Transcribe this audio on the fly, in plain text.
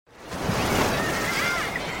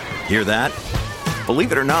Hear that?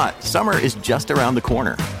 Believe it or not, summer is just around the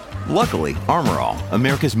corner. Luckily, Armor All,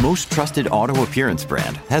 America's most trusted auto appearance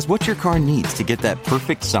brand, has what your car needs to get that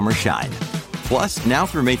perfect summer shine. Plus, now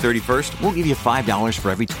through May 31st, we'll give you $5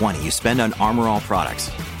 for every $20 you spend on Armor All products.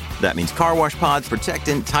 That means car wash pods,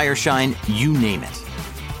 protectant, tire shine, you name it.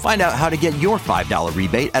 Find out how to get your $5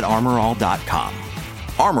 rebate at armorall.com.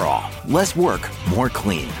 Armor All, less work, more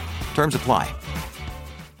clean. Terms apply.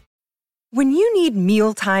 When you need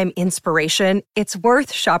mealtime inspiration, it's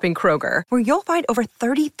worth shopping Kroger, where you'll find over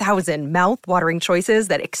 30,000 mouth-watering choices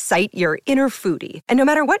that excite your inner foodie. And no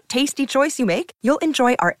matter what tasty choice you make, you'll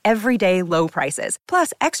enjoy our everyday low prices,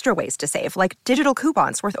 plus extra ways to save, like digital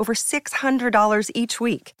coupons worth over $600 each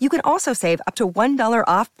week. You can also save up to $1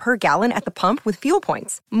 off per gallon at the pump with fuel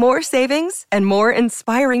points. More savings and more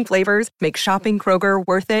inspiring flavors make shopping Kroger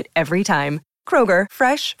worth it every time. Kroger,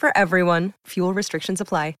 fresh for everyone. Fuel restrictions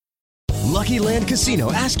apply. Lucky Land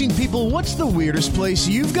Casino, asking people, what's the weirdest place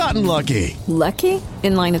you've gotten lucky? Lucky?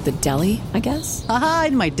 In line at the deli, I guess? Aha,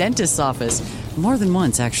 in my dentist's office. More than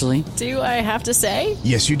once, actually. Do I have to say?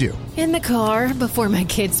 Yes, you do. In the car before my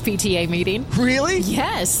kids' PTA meeting. Really?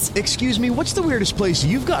 Yes. Excuse me, what's the weirdest place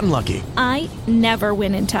you've gotten lucky? I never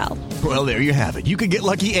win and tell. Well, there you have it. You can get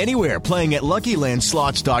lucky anywhere, playing at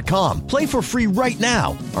LuckyLandSlots.com. Play for free right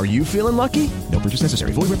now. Are you feeling lucky? No purchase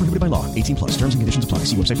necessary. Void where prohibited by law. 18 plus. Terms and conditions apply.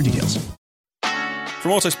 See website for details.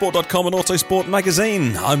 From Autosport.com and Autosport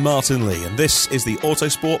Magazine, I'm Martin Lee, and this is the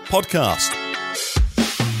Autosport Podcast.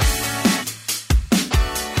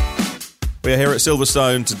 We are here at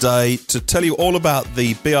Silverstone today to tell you all about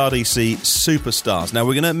the BRDC SuperStars. Now,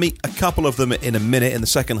 we're going to meet a couple of them in a minute in the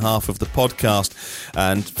second half of the podcast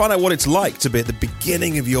and find out what it's like to be at the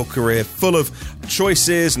beginning of your career, full of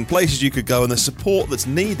choices and places you could go and the support that's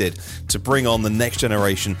needed to bring on the next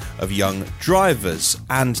generation of young drivers.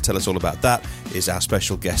 And to tell us all about that is our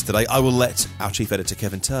special guest today. I will let our chief editor,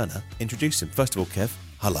 Kevin Turner, introduce him. First of all, Kev,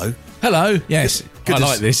 hello. Hello, yes. Good I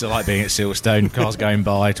like this. I like being at Silverstone, cars going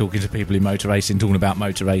by, talking to people in motor racing, talking about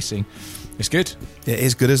motor racing. It's good. It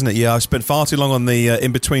is good, isn't it? Yeah, I've spent far too long on the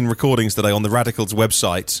in-between recordings today on the Radicals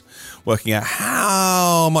website, working out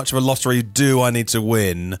how much of a lottery do I need to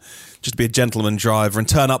win just to be a gentleman driver and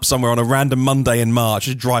turn up somewhere on a random Monday in March,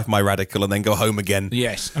 just drive my Radical and then go home again.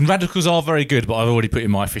 Yes, and Radicals are very good, but I've already put in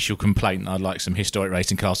my official complaint. I'd like some historic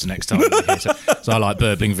racing cars the next time. So I like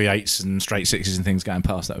Burbling V8s and straight sixes and things going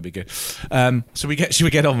past. That would be good. Should we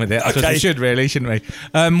get on with it? Okay. We should really, shouldn't we?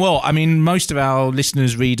 Well, I mean, most of our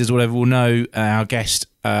listeners, readers, whatever, will know our guest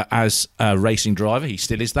as a racing driver. He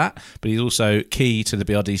still is that, but he's also key to the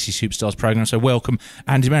BRDC Superstars programme. So welcome,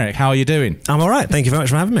 Andy Merrick. How are you doing? I'm all right. Thank you very much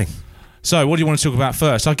for having me. So what do you want to talk about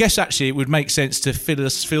first? I guess actually it would make sense to fill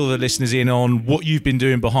the listeners in on what you've been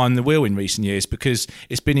doing behind the wheel in recent years, because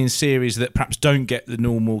it's been in series that perhaps don't get the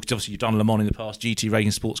normal, because obviously you've done Le Mans in the past, GT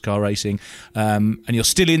racing, sports car racing, and you're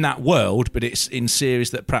still in that world, but it's in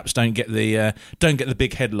series that perhaps don't get the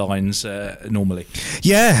big headlines normally.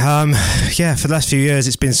 Yeah, for the last few years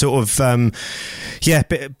it's been sort of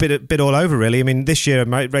bit all over really. I mean, this year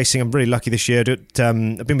racing, I'm really lucky this year. I've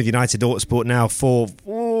been with United Autosport now for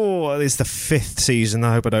it's the fifth season.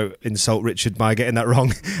 I hope I don't insult Richard by getting that wrong.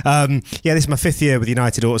 This is my fifth year with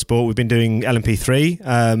United Autosport. We've been doing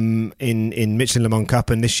LMP3 in Michelin Le Mans Cup,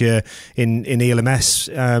 and this year in ELMS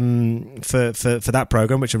for that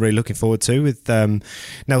program, which I'm really looking forward to, with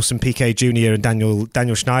Nelson Piquet Jr. and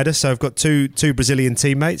Daniel Schneider. So I've got two Brazilian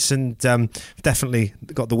teammates, and definitely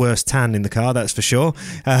got the worst tan in the car, that's for sure.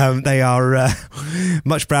 They are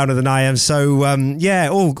much browner than I am. So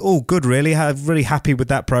all good really. I'm really happy with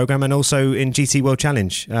that program, and also in GT World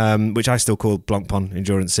Challenge, which I still call Blancpain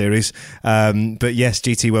Endurance Series. But yes,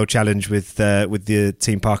 GT World Challenge with the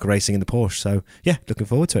Team Parker Racing in the Porsche. So yeah, looking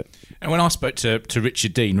forward to it. And when I spoke to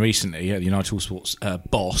Richard Dean recently, the United Autosport's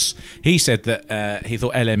boss, he said that he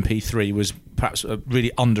thought LMP3 was perhaps a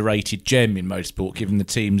really underrated gem in motorsport, given the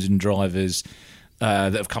teams and drivers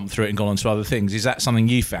that have come through it and gone on to other things. Is that something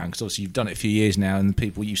you found? Because obviously you've done it a few years now, and the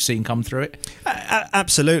people you've seen come through it.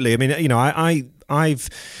 Absolutely. I mean, I've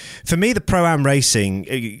for me, the Pro-Am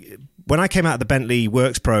racing, when I came out of the Bentley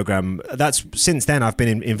Works program, since then I've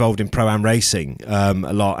been involved in Pro-Am racing a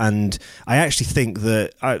lot, and I actually think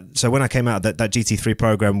that so when I came out of that GT3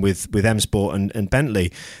 program with M Sport and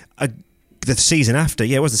Bentley, the season after,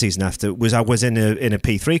 it was the season after, I was in a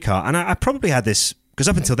P3 car, and I probably had this. Because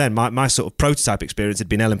up until then, my sort of prototype experience had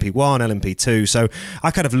been LMP1, LMP2, so I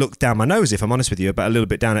kind of looked down my nose, if I'm honest with you, but a little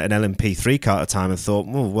bit down at an LMP3 car at the time, and thought,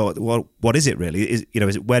 well, what is it really?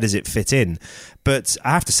 Where does it fit in? But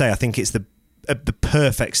I have to say, I think it's the the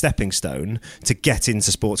perfect stepping stone to get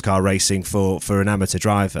into sports car racing for an amateur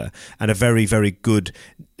driver, and a very, very good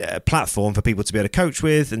platform for people to be able to coach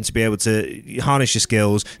with and to be able to harness your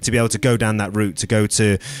skills, to be able to go down that route, to go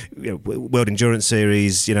to World Endurance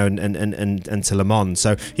Series, and to Le Mans.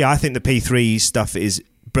 So yeah, I think the P3 stuff is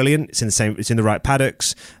brilliant. It's in the right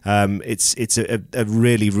paddocks. It's a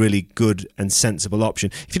really, really good and sensible option.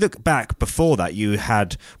 If you look back before that, you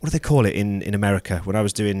had, what do they call it in America when I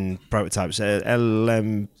was doing prototypes?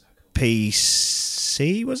 LMPC,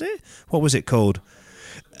 was it? What was it called?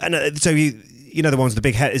 And so you know the ones with the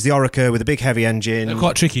big head is the Orica with the big heavy engine. They're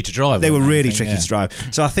quite tricky to drive. They were really tricky to drive.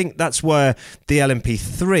 So I think that's where the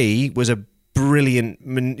LMP3 was a brilliant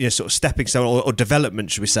sort of stepping stone or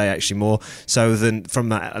development, should we say, actually more so than from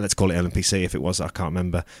that. Let's call it LMPC if it was, I can't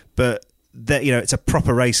remember, but that, it's a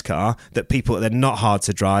proper race car that they're not hard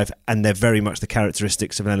to drive, and they're very much the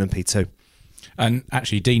characteristics of an LMP2. And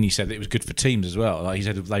actually, Deeney said that it was good for teams as well. Like he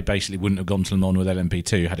said, they basically wouldn't have gone to Le Mans with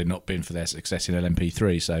LMP2 had it not been for their success in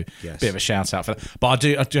LMP3. So, yes. Bit of a shout out for that. But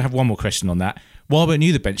I do have one more question on that. Why weren't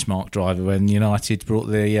you the benchmark driver when United brought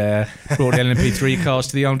the LMP3 cars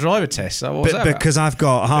to the young driver test? So what was that because about? I've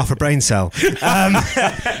got half a brain cell, and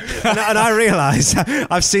I realise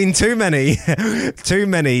I've seen too many.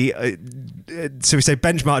 So we say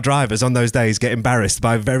benchmark drivers on those days get embarrassed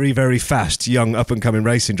by very, very fast, young, up-and-coming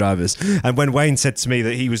racing drivers. And when Wayne said to me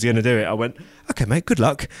that he was going to do it, I went, okay, mate, good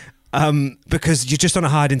luck. Because you're just on a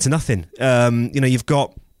hide into nothing. You've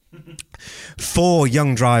got 4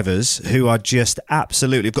 young drivers who are just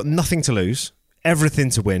absolutely, have got nothing to lose, everything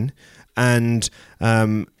to win. And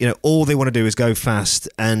all they want to do is go fast,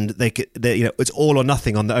 and it's all or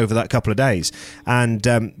nothing over that couple of days. And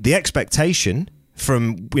the expectation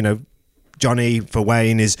from Johnny, for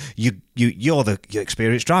Wayne, is you're the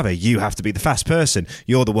experienced driver. You have to be the fast person.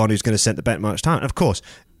 You're the one who's going to set the benchmark time. And of course,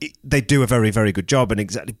 they do a very, very good job.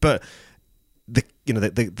 But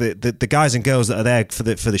the guys and girls that are there for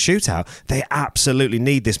the shootout, they absolutely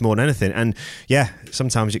need this more than anything. And yeah,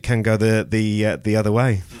 sometimes it can go the other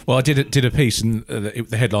way. Well, I did a piece, and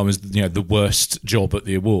the headline was the worst job at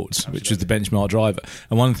the awards, which was the benchmark driver.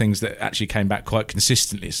 And one of the things that actually came back quite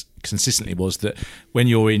consistently was that when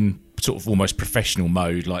you're in sort of almost professional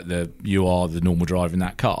mode, like you are the normal driver in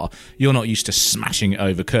that car, you're not used to smashing it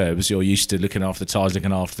over curbs. You're used to looking after the tyres,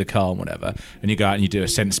 looking after the car and whatever, and you go out and you do a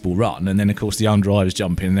sensible run, and then of course the young drivers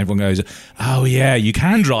jump in and everyone goes, oh yeah, you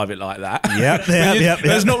can drive it like that. Yep.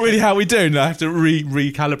 That's not really how we do, and I have to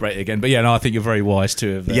recalibrate again. But yeah, no, I think you're very wise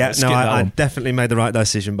to have I definitely made the right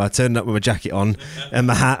decision by turning up with my jacket on and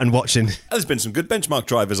my hat and watching. There's been some good benchmark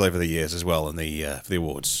drivers over the years as well in the for the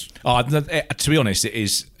awards. To be honest, it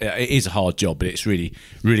is a hard job, but it's really,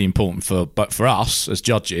 really important for us as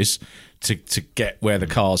judges to get where the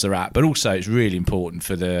cars are at. But also, it's really important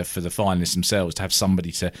for the finalists themselves to have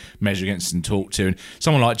somebody to measure against and talk to. And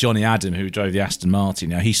someone like Johnny Adam, who drove the Aston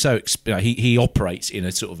Martin, he's so he operates in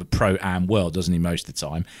a sort of a pro-am world, doesn't he, most of the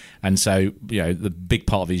time? And so the big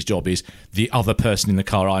part of his job is the other person in the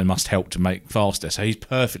car I must help to make faster. So he's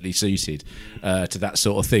perfectly suited to that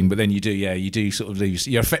sort of thing. But then you do sort of lose.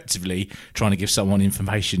 You're effectively trying to give someone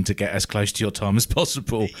information to get as close to your time as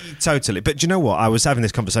possible. Totally. But do you know what? I was having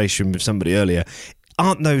this conversation with somebody earlier.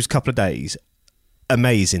 Aren't those couple of days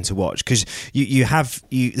amazing to watch? Because you have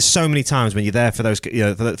so many times when you're there for those for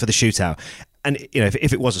the shootout. And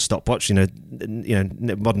if it was a stopwatch,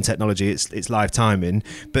 modern technology, it's live timing,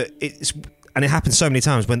 but it happens so many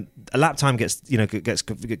times when a lap time gets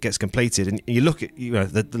completed, and you look at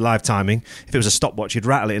the live timing. If it was a stopwatch, you'd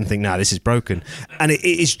rattle it and think, "Nah, this is broken." And it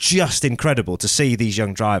is just incredible to see these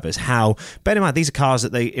young drivers. How, bear in mind, these are cars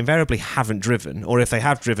that they invariably haven't driven, or if they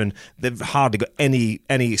have driven, they've hardly got any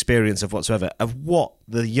experience of whatsoever of what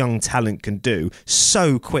the young talent can do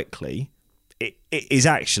so quickly. It is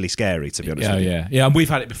actually scary, to be honest with you. Yeah. And we've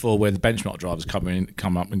had it before where the benchmark drivers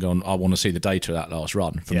come up and gone, I want to see the data of that last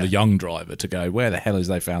run, from the young driver to go, where the hell has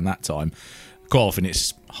they found that time? Quite often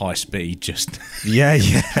it's high speed, just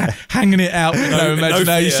hanging it out with no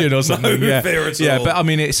imagination or something. No fear at all. But I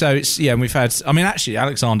mean, and we've had. I mean, actually,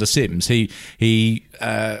 Alexander Sims, he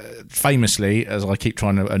famously, as I keep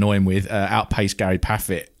trying to annoy him with, outpaced Gary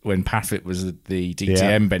Paffett when Paffett was the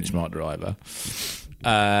DTM benchmark driver.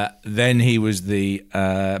 Then he was the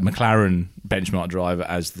McLaren benchmark driver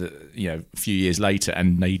a few years later,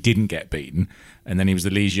 and he didn't get beaten. And then he was the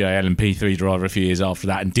Ligier LMP3 driver a few years after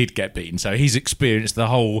that and did get beaten. So he's experienced the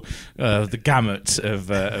whole the gamut of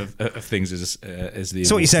things as the.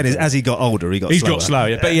 So what you're saying is, as he got older, he got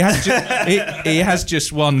slower. But he has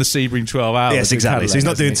just won the Sebring 12 Hours. Yes, exactly. So he's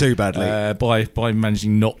not doing too badly by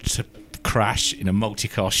managing not to crash in a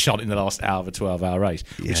multi-car shot in the last hour of a 12-hour race,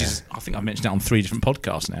 which is, I think I've mentioned that on 3 different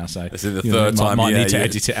podcasts now. So this is the third time. Might need to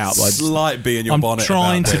edit it out. Slight bee in your bonnet. I'm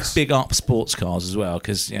trying to big up sports cars as well,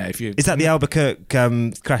 because if you is that the Albuquerque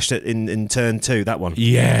crash in turn 2? That one?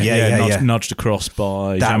 Nudged across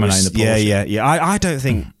by Jaminet in the Porsche. Yeah. I don't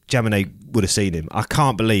think Jaminet would have seen him. I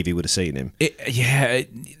can't believe he would have seen him.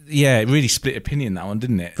 It really split opinion, that one,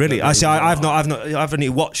 didn't it? Really, I've only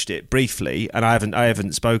watched it briefly, and I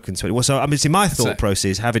haven't spoken to it. Well, so I mean, see, my thought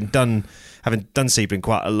process, having done Sebring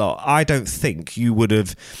quite a lot, I don't think you would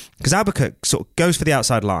have, because Albuquerque sort of goes for the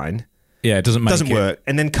outside line. Yeah, it doesn't work,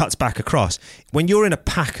 and then cuts back across. When you're in a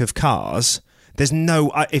pack of cars, there's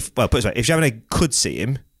no if Jaminet could see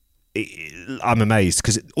him, I'm amazed,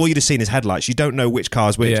 because all you'd have seen is headlights. You don't know which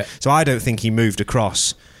car's which. Yeah. So I don't think he moved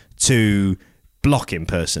across to block him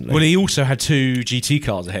personally. Well, he also had 2 GT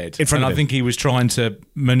cars ahead in front of him. I think he was trying to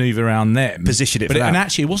manoeuvre around them, position it for that. And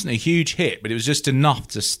actually, it wasn't a huge hit, but it was just enough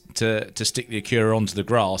to stick the Acura onto the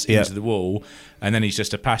grass, into the wall, and then he's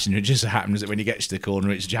just a passenger. It just so happens that when he gets to the corner,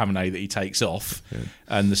 it's Jaminet that he takes off,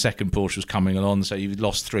 and the second Porsche was coming along, so you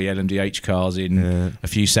lost 3 LMDH cars in a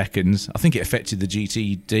few seconds. I think it affected the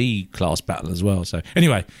GTD class battle as well. So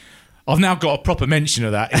anyway, I've now got a proper mention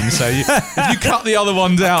of that in, so if you cut the other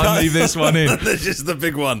ones out and leave this one in. This is the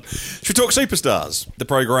big one. Should we talk SuperStars, the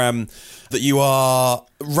programme that you are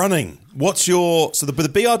running? What's the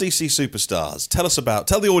BRDC SuperStars?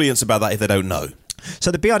 Tell the audience about that if they don't know. So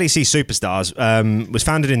the BRDC SuperStars was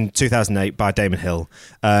founded in 2008 by Damon Hill,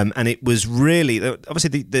 and it was really,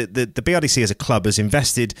 obviously the BRDC as a club has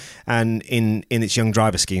invested in its young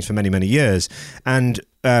driver schemes for many years, and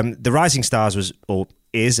the Rising Stars was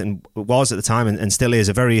at the time and still is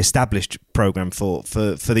a very established program for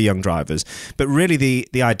the young drivers. But really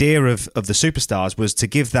the idea of the SuperStars was to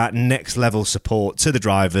give that next level support to the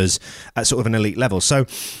drivers at sort of an elite level. So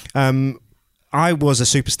I was a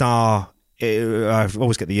superstar. I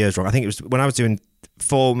always get the years wrong. I think it was when I was doing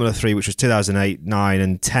Formula 3, which was 2008, 9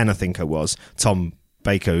 and 10, I think I was. Tom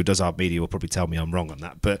Baker, who does our media, will probably tell me I'm wrong on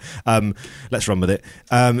that, but let's run with it.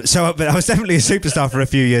 But I was definitely a superstar for a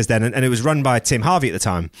few years then, and it was run by Tim Harvey at the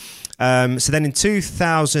time. So then in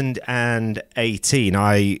 2018,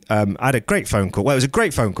 I had a great phone call. Well, it was a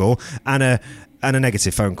great phone call and a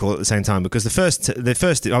negative phone call at the same time, because the first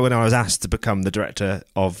when I was asked to become the director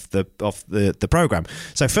of the program.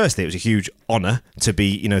 So firstly, it was a huge honour to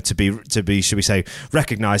be should we say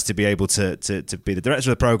recognised to be able to be the director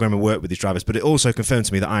of the program and work with these drivers. But it also confirmed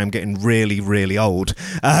to me that I am getting really old,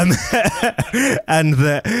 and that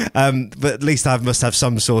but at least I must have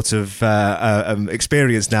some sort of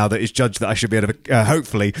experience now that is judged that I should be able to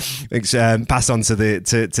hopefully pass on to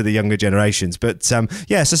the younger generations. But so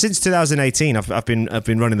since 2018 I've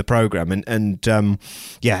been running the program, and I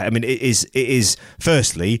mean it is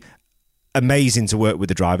firstly amazing to work with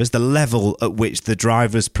the drivers. The level at which the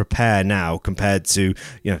drivers prepare now compared to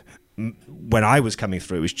when I was coming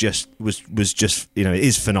through was just it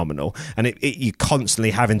is phenomenal, and you're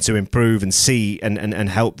constantly having to improve and see and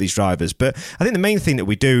help these drivers. But I think the main thing that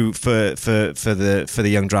we do for the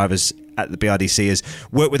young drivers at the BRDC is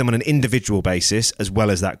work with them on an individual basis as well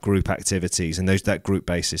as that group activities and that group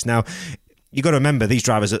basis. Now, you've got to remember, these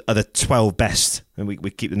drivers are the 12 best, and we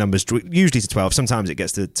keep the numbers usually to 12. Sometimes it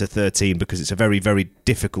gets to 13 because it's a very, very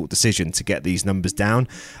difficult decision to get these numbers down.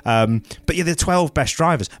 But you're the 12 best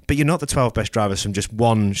drivers, but you're not the 12 best drivers from just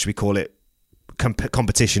one, should we call it,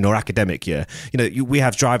 competition or academic year. We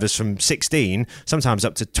have drivers from 16, sometimes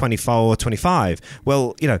up to 24 or 25.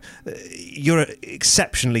 Well, you're an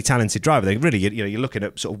exceptionally talented driver. They really, you're looking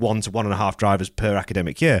at sort of 1 to 1.5 drivers per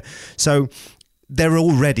academic year. So they're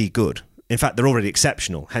already good. In fact, they're already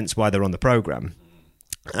exceptional, hence why they're on the programme.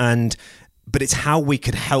 But it's how we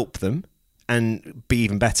could help them and be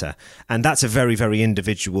even better. And that's a very, very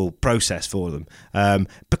individual process for them,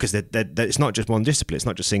 because it's not just one discipline. It's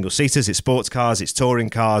not just single-seaters, it's sports cars, it's touring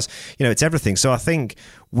cars, it's everything. So I think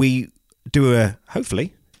we do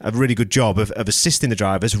hopefully a really good job of assisting the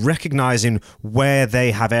drivers, recognising where they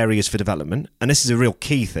have areas for development. And this is a real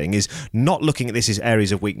key thing, is not looking at this as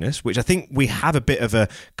areas of weakness, which I think we have a bit of a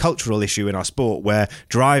cultural issue in our sport, where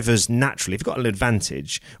drivers naturally, if you've got an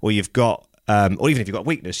advantage or you've got or even if you've got a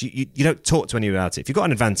weakness, you don't talk to anyone about it. If you've got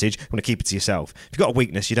an advantage, you want to keep it to yourself. If you've got a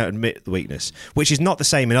weakness, you don't admit the weakness, which is not the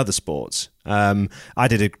same in other sports. I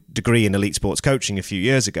did a degree in elite sports coaching a few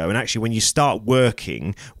years ago, and actually when you start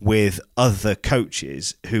working with other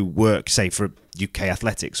coaches who work, say, for UK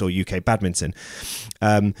athletics or UK badminton,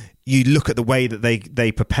 you look at the way that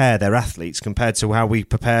they prepare their athletes compared to how we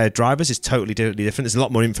prepare drivers. It's totally different. There's a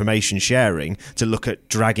lot more information sharing to look at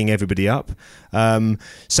dragging everybody up.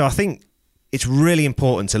 So I think it's really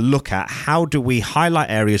important to look at how do we highlight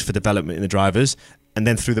areas for development in the drivers, and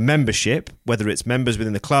then through the membership, whether it's members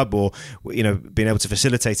within the club or being able to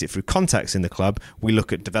facilitate it through contacts in the club, we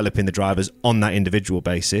look at developing the drivers on that individual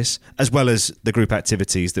basis, as well as the group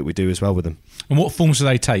activities that we do as well with them. And what forms do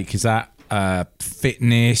they take? Is that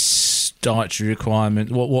fitness, dietary requirement?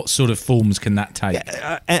 What sort of forms can that take?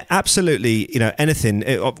 Absolutely, anything.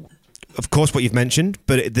 Of course, what you've mentioned,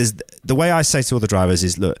 but there's the way I say to all the drivers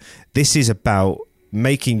is, look, this is about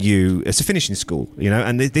making you, it's a finishing school,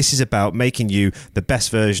 and this is about making you the best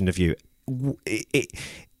version of you.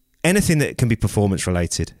 Anything that can be performance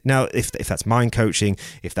related. Now, if that's mind coaching,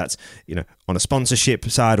 if that's on a sponsorship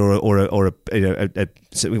side, so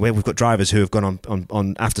we've got drivers who have gone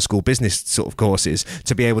on after school business sort of courses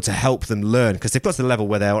to be able to help them learn, because they've got to the level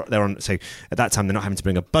where they're on. So at that time they're not having to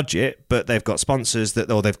bring a budget, but they've got sponsors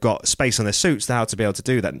or they've got space on their suits to how to be able to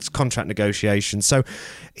do that. It's contract negotiation. So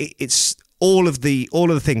it's all of the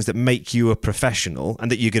things that make you a professional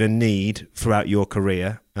and that you're going to need throughout your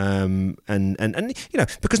career. And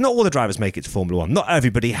because not all the drivers make it to Formula One. Not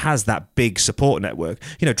everybody has that big support network.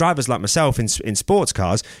 Drivers like myself in sports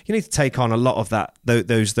cars, you need to take on a lot of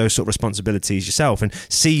those sort of responsibilities yourself and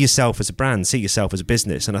see yourself as a brand, see yourself as a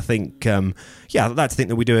business. And I think, I'd like to think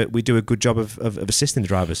that we do a good job of assisting the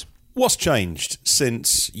drivers. What's changed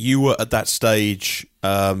since you were at that stage?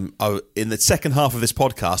 In the second half of this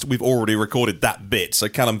podcast, we've already recorded that bit. So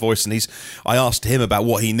Callum Voisin, I asked him about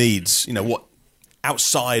what he needs. What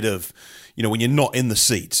outside of when you're not in the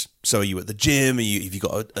seat. So are you at the gym? Have you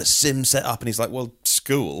got a sim set up? And he's like, well,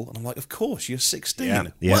 school. And I'm like, of course, you're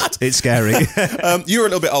 16. Yeah. What? It's scary. You're a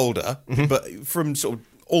little bit older, but from sort of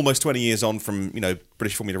almost 20 years on from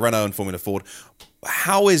British Formula Renault and Formula Ford,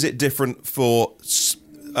 how is it different for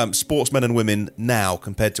sportsmen and women now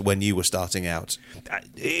compared to when you were starting out?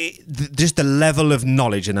 Just the level of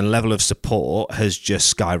knowledge and the level of support has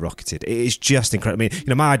just skyrocketed. It is just incredible. I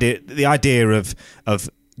mean, the idea of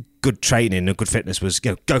good training and good fitness was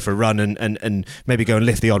go for a run and maybe go and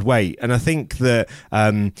lift the odd weight. And I think that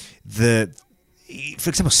for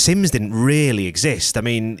example, sims didn't really exist. I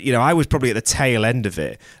mean, I was probably at the tail end of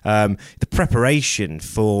it. The preparation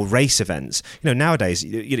for race events, nowadays,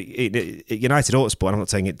 United Autosport, I'm not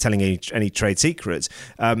telling any trade secrets,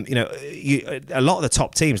 a lot of the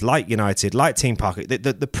top teams like United, like Team Parker,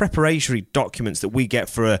 the preparatory documents that we get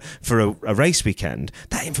for a race weekend,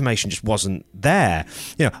 that information just wasn't there.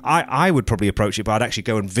 I would probably approach it, but I'd actually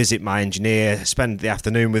go and visit my engineer, spend the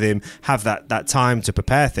afternoon with him, have that time to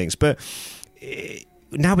prepare things. But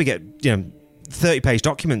now we get 30-page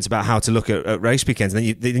documents about how to look at race weekends, and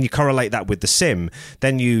then you correlate that with the sim.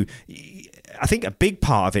 Then I think a big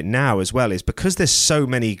part of it now as well is because there's so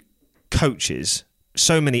many coaches,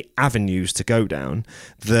 so many avenues to go down,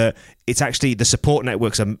 that it's actually the support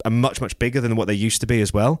networks are much bigger than what they used to be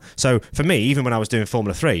as well. So for me, even when I was doing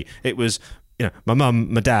Formula 3, it was my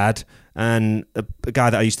mum, my dad, and a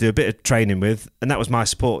guy that I used to do a bit of training with, and that was my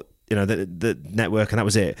support. The network, and that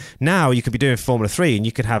was it. Now you could be doing Formula 3 and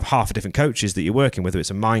you could have half a different coaches that you're working with, whether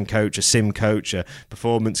it's a mind coach, a sim coach, a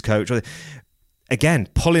performance coach. Again,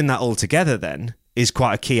 pulling that all together then is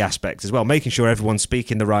quite a key aspect as well, making sure everyone's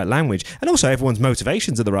speaking the right language and also everyone's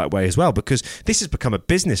motivations are the right way as well, because this has become a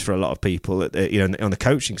business for a lot of people on the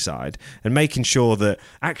coaching side, and making sure that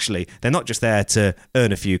actually they're not just there to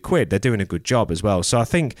earn a few quid, they're doing a good job as well. So I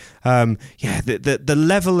think the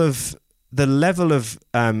level of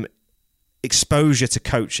exposure to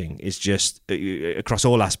coaching is just across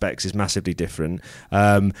all aspects is massively different,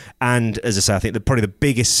 and as I say, I think probably the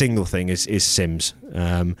biggest single thing is sims,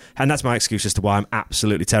 and that's my excuse as to why I'm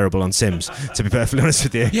absolutely terrible on sims, to be perfectly honest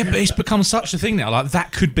with you. Yeah, but it's become such a thing now, like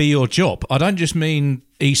that could be your job. I don't just mean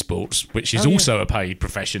esports, which is also a paid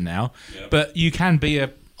profession now, but you can be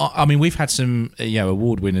I mean, we've had some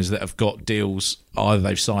award winners that have got deals, either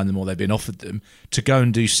they've signed them or they've been offered them, to go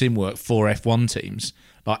and do sim work for F1 teams,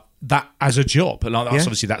 like that as a job. Like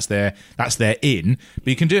obviously that's their in, but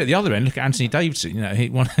you can do it at the other end. Look at Anthony Davidson.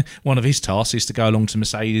 One of his tasks is to go along to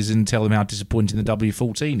Mercedes and tell them how disappointing the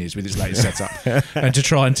W14 is with its latest setup, and to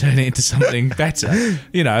try and turn it into something better.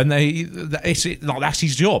 And that's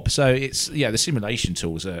his job. So it's the simulation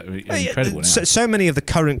tools are incredible now. So many of the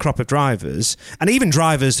current crop of drivers, and even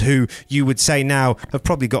drivers who you would say now have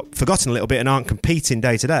probably got forgotten a little bit and aren't competing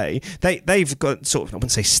day to day, they've got sort of, I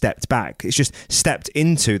wouldn't say stepped back, it's just stepped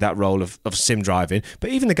into that role of sim driving. But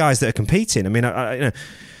even the guys that are competing, I mean, I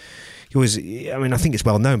think it's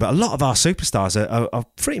well known, but a lot of our superstars are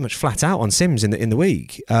pretty much flat out on sims in the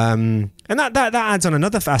week, and that adds on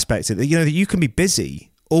another aspect that you can be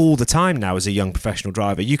busy all the time now as a young professional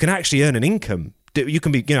driver. You can actually earn an income You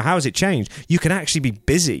can be, how has it changed? You can actually be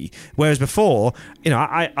busy. Whereas before,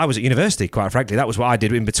 I was at university, quite frankly. That was what I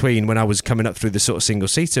did in between when I was coming up through the sort of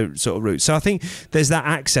single-seater sort of route. So I think there's that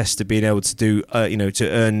access to being able to do, to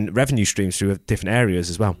earn revenue streams through different areas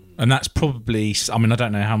as well. And that's probably, I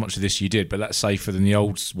don't know how much of this you did, but that's safer than the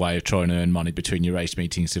old way of trying to earn money between your race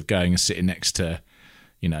meetings, of going and sitting next to,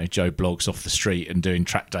 Joe Bloggs off the street and doing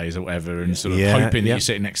track days or whatever, and sort of hoping that you're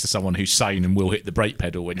sitting next to someone who's sane and will hit the brake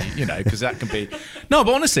pedal when because that can be. No,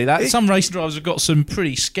 but honestly, some racing drivers have got some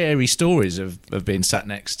pretty scary stories of being sat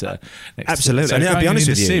next to. Absolutely, so and I'll be honest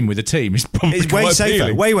with you, sim with a team is probably it's way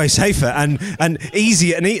safer, way safer, and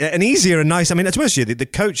easier and easier and nice. I mean, to be honest with you, the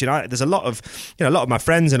coaching. There's a lot of my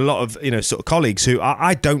friends and a lot of sort of colleagues who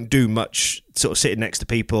I don't do much sort of sitting next to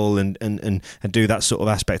people and do that sort of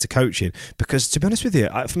aspect of coaching, because to be honest with you,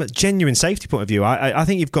 from a genuine safety point of view, I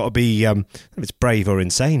think you've got to be I don't know if it's brave or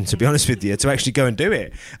insane, to be honest with you, to actually go and do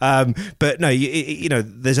it. But no,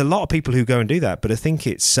 there's a lot of people who go and do that, but I think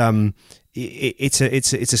it's a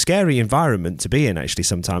scary environment to be in, actually,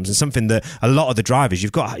 sometimes, and something that a lot of the drivers,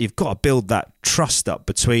 you've got to build that trust up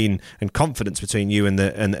between and confidence between you and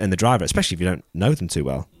the driver, especially if you don't know them too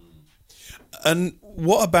well. And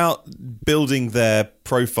what about building their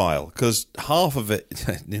profile? Because half of it,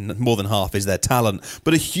 more than half, is their talent,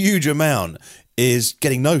 but a huge amount is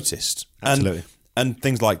getting noticed. Absolutely. And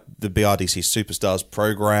things like the BRDC SuperStars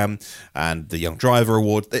program and the Young Driver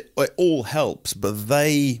Award, it all helps, but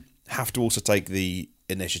they have to also take the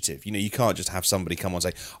initiative. You can't just have somebody come on and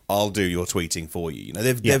say, I'll do your tweeting for you.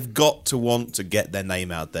 They've got to want to get their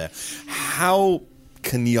name out there. How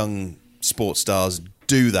can young sports stars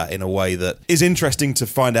do that in a way that is interesting to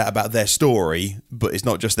find out about their story, but it's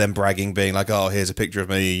not just them bragging, being like, oh, here's a picture of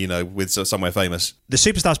me, with somewhere famous? The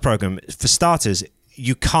SuperStars program, for starters,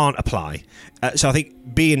 you can't apply. So I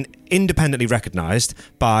think being independently recognised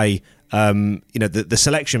by the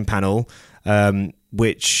selection panel,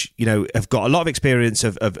 which have got a lot of experience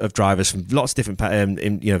of drivers from lots of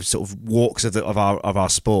different sort of walks of our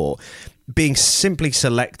sport, being simply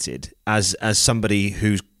selected as somebody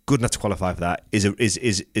who's good enough to qualify for that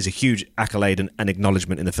is a huge accolade and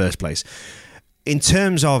acknowledgement in the first place. In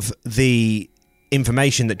terms of the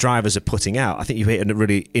information that drivers are putting out, I think you've hit a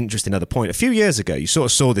really interesting other point. A few years ago, you sort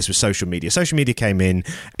of saw this with social media. Social media came in,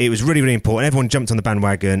 it was really, really important. Everyone jumped on the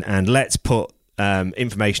bandwagon and let's put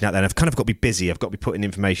information out there. And I've kind of got to be busy. I've got to be putting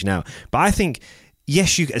information out. But I think,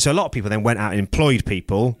 yes, so a lot of people then went out and employed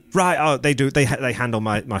people. Right, oh, they handle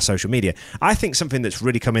my social media. I think something that's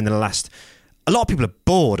really come in the last... A lot of people are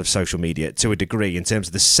bored of social media to a degree in terms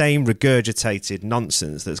of the same regurgitated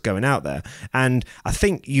nonsense that's going out there. And I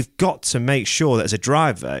think you've got to make sure that as a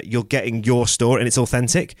driver, you're getting your story and it's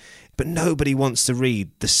authentic. But nobody wants to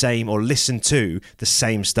read the same or listen to the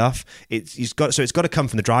same stuff. It's got to come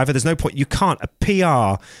from the driver. There's no point. You can't. A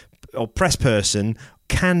PR or press person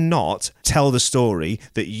cannot tell the story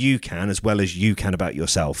that you can as well as you can about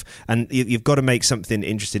yourself. And you've got to make something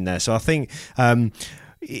interesting there. So I think...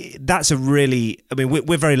 that's a really... I mean,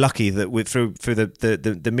 we're very lucky that we're through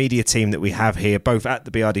the media team that we have here, both at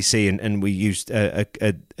the BRDC and we used a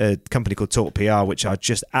company called Talk PR, which are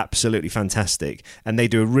just absolutely fantastic. And they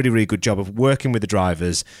do a really, really good job of working with the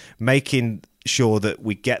drivers, making sure that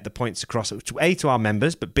we get the points across, A, to our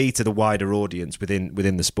members, but B, to the wider audience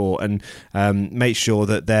within the sport, and make sure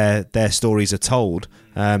that their stories are told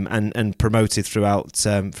and promoted throughout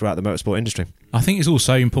the motorsport industry. I think it's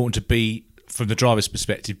also important to be, from the driver's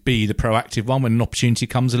perspective, be the proactive one when an opportunity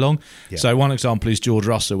comes along. Yeah. So one example is George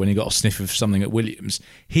Russell, when he got a sniff of something at Williams.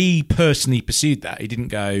 He personally pursued that. He didn't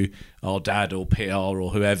go, oh, Dad or PR or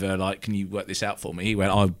whoever, like, can you work this out for me? He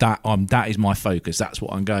went, that is my focus. That's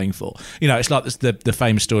what I'm going for. It's like the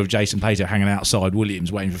famous story of Jason Plato hanging outside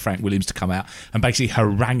Williams, waiting for Frank Williams to come out and basically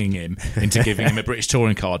haranguing him into giving him a British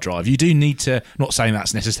touring car drive. You do need to, not saying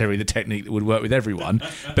that's necessarily the technique that would work with everyone,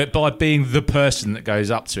 but by being the person that goes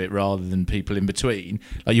up to it rather than people in between,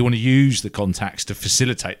 like, you want to use the contacts to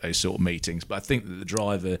facilitate those sort of meetings. But I think that the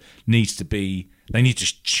driver needs to they need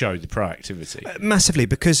to show the proactivity. Massively,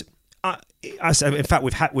 because... in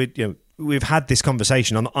fact, we've had this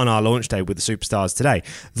conversation on our launch day with the SuperStars today,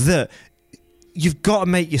 that you've got to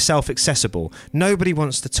make yourself accessible. Nobody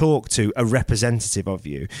wants to talk to a representative of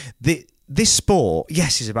you. this sport,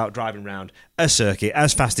 yes, is about driving around a circuit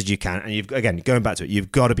as fast as you can. And again, going back to it,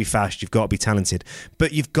 you've got to be fast, you've got to be talented,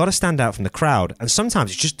 but you've got to stand out from the crowd. And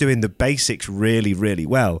sometimes it's just doing the basics really, really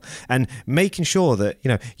well and making sure that,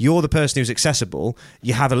 you're the person who's accessible.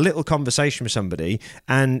 You have a little conversation with somebody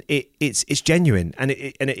and it's genuine.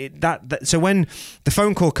 So when the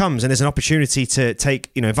phone call comes and there's an opportunity to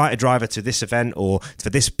invite a driver to this event or for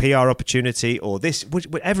this PR opportunity or this,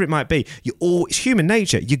 whatever it might be, it's human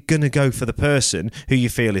nature. You're going to go for the person who you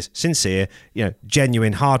feel is sincere,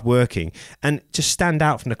 genuine, hardworking, and just stand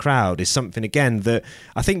out from the crowd is something, again, that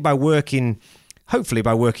I think hopefully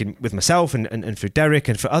by working with myself and for Derek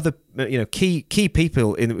and for other key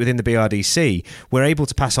people within the BRDC, we're able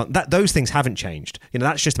to pass on that. Those things haven't changed.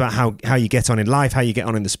 That's just about how you get on in life, how you get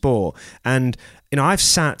on in the sport. And I've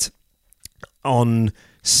sat on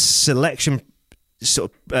selection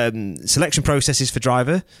processes for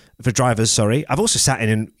drivers. Sorry, I've also sat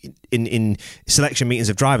in selection meetings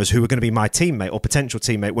of drivers who are going to be my teammate or potential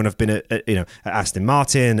teammate when I've been at Aston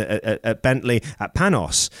Martin, at Bentley, at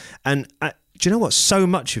Panos. And do you know what? So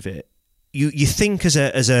much of it, you think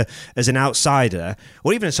as an outsider,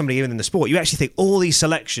 or even as somebody even in the sport, you actually think all these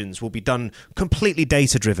selections will be done completely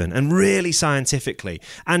data driven and really scientifically.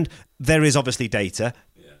 And there is obviously data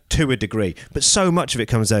to a degree, but so much of it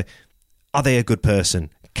comes to, are they a good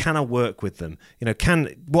person? Can I work with them? Do they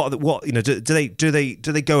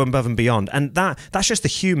go above and beyond? And that's just the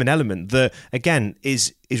human element that, again,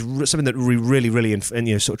 is something that we really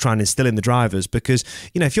sort of try and instill in the drivers, because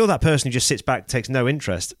if you're that person who just sits back, takes no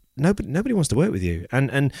interest, nobody wants to work with you.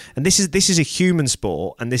 And this is a human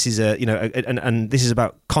sport, and this is and this is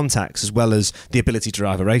about contacts as well as the ability to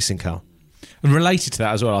drive a racing car. And related to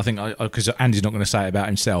that as well, I think, because Andy's not going to say it about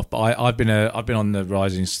himself, but I've been on the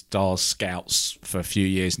Rising Stars Scouts for a few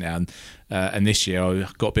years now, and this year I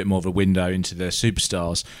got a bit more of a window into the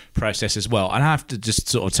SuperStars process as well. And I have to just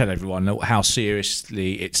sort of tell everyone how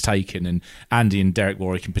seriously it's taken, and Andy and Derek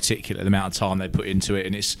Warwick in particular, the amount of time they put into it,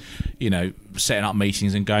 and it's setting up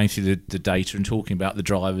meetings and going through the data and talking about the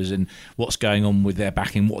drivers and what's going on with their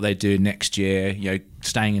backing, what they're doing next year,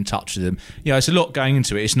 staying in touch with them. It's a lot going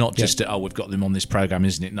into it. It's not just we've got them on this program,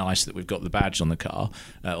 isn't it nice that we've got the badge on the car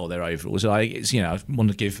or their overalls. I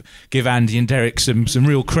want to give Andy and Derek some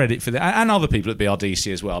real credit for that, and other people at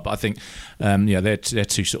BRDC as well. But I think they're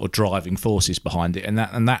two sort of driving forces behind it,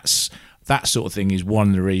 and that sort of thing is one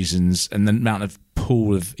of the reasons, and the amount of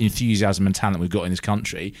pool of enthusiasm and talent we've got in this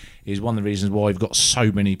country is one of the reasons why we've got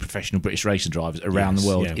so many professional British racing drivers around the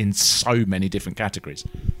world in so many different categories.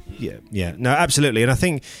 Yeah, no, absolutely. And I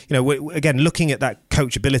think, again, looking at that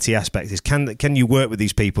coachability aspect is can you work with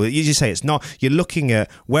these people? You just say it's not. You're looking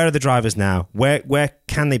at where are the drivers now, where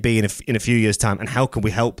can they be in a few years' time, and how can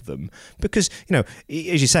we help them? Because as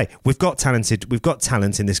you say, we've got talent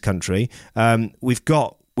in this country. We've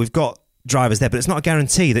got drivers there, but it's not a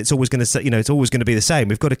guarantee that it's always going to it's always going to be the same.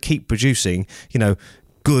 We've got to keep producing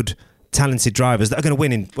good, talented drivers that are going to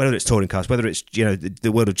win in, whether it's touring cars, whether it's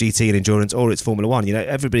the world of GT and endurance, or it's Formula One.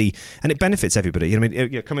 Everybody, and it benefits everybody.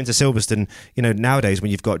 Coming to Silverstone, nowadays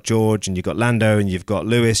when you've got George and you've got Lando and you've got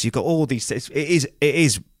Lewis, you've got all these. It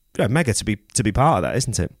is mega to be part of that,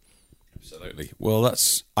 isn't it? Absolutely. Well,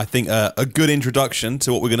 that's, I think, a good introduction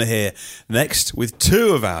to what we're going to hear next with two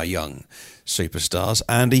of our young superstars.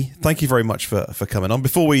 Andy, thank you very much for coming on.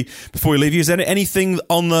 Before we leave you, is there anything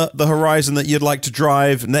on the horizon that you'd like to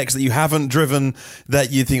drive next that you haven't driven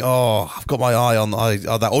that you think, I've got my eye on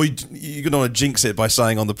that, or you're going to want to jinx it by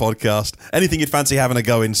saying on the podcast? Anything you'd fancy having a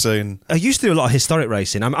go in soon? I used to do a lot of historic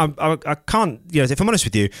racing. I can't, if I'm honest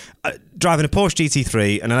with you, driving a Porsche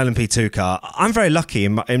GT3 and an LMP2 car, I'm very lucky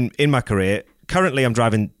in my career. Currently, I'm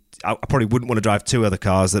driving. I probably wouldn't want to drive two other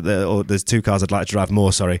cars, or there's two cars I'd like to drive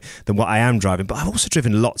more, than what I am driving. But I've also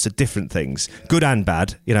driven lots of different things, good and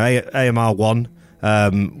bad. AMR 1,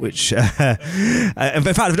 which in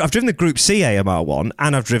fact I've driven the Group C AMR 1,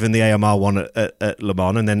 and I've driven the AMR 1 at Le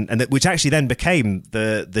Mans, and which actually then became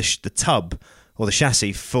the tub or the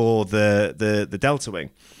chassis for the Delta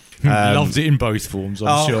Wing. Loved it in both forms,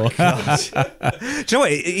 I'm sure. Do you know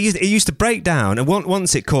what? It used to break down, and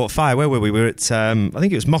once it caught fire. Where were we? We were at, I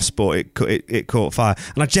think it was Mosport. It caught fire,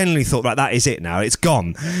 and I genuinely thought, right, that is it now. It's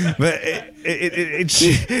gone. But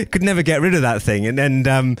it could never get rid of that thing. And then,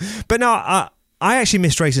 but no, I actually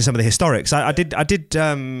missed racing some of the historics. I did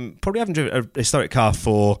probably haven't driven a historic car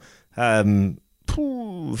for.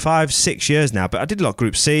 5-6 years now, but I did a lot of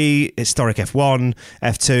Group C, historic F1,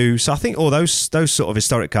 F2. So I think all those sort of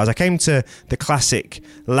historic cars. I came to the Classic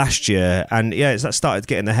last year, and that started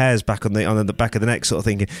getting the hairs back on the back of the neck, sort of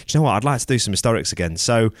thinking, do you know what? I'd like to do some historics again.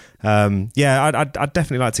 So I'd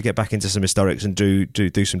definitely like to get back into some historics and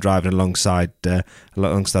do some driving alongside the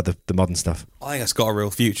modern stuff. I think it's got a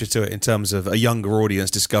real future to it in terms of a younger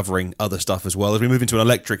audience discovering other stuff as well. As we move into an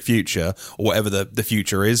electric future, or whatever the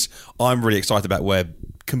future is, I'm really excited about where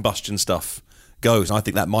combustion stuff goes. And I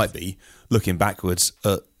think that might be looking backwards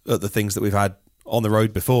at the things that we've had on the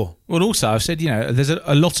road before. Well, also, I've said, there's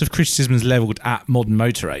a lot of criticisms levelled at modern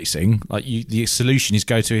motor racing. Like, the solution is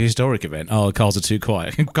go to a historic event. Oh, the cars are too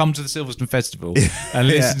quiet. Come to the Silverstone Festival and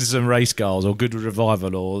listen to some race cars, or Goodwood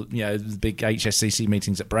Revival, or the big HSCC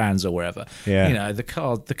meetings at Brands or wherever. Yeah. The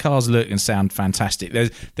cars look and sound fantastic.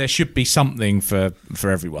 There should be something for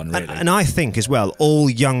everyone, really. And I think as well, all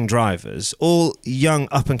young drivers, all young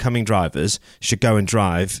up and coming drivers should go and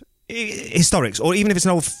drive historics, or even if it's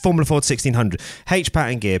an old Formula Ford 1600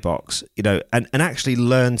 H-pattern gearbox, and actually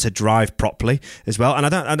learn to drive properly as well.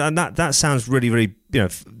 And that sounds really, really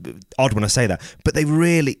odd when I say that, but they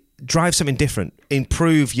really drive something different,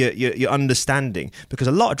 improve your understanding, because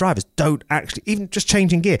a lot of drivers don't actually, even just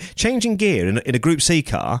changing gear in a Group C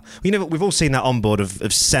car. We've all seen that onboard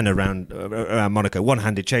of Senna around Monaco,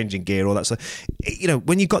 one-handed changing gear, all that stuff.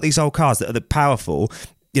 When you've got these old cars that are powerful,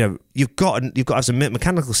 you've got to have some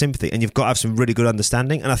mechanical sympathy, and you've got to have some really good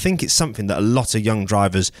understanding. And I think it's something that a lot of young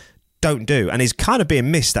drivers don't do, and is kind of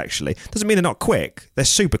being missed. Actually, doesn't mean they're not quick; they're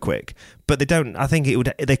super quick, but they don't. I think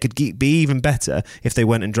they could be even better if they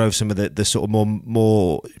went and drove some of the sort of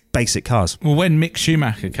more basic cars. Well, when Mick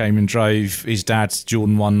Schumacher came and drove his dad's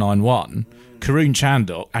Jordan 191, Karun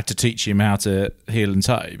Chandok had to teach him how to heel and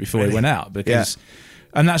toe before he went out, because. Yeah.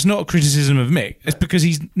 And that's not a criticism of Mick. It's because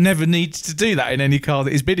he's never needs to do that in any car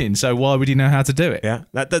that he's been in. So why would he know how to do it? Yeah,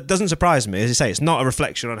 that doesn't surprise me. As you say, it's not a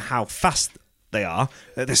reflection on how fast they are.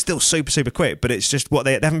 They're still super, super quick, but it's just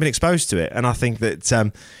they haven't been exposed to it. And I think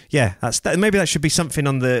that, maybe that should be something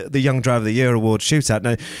on the Young Driver of the Year award shootout.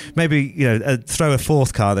 Now, maybe throw a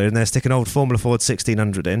fourth car there in there, stick an old Formula Ford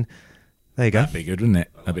 1600 in. There you go. That'd be good, wouldn't it?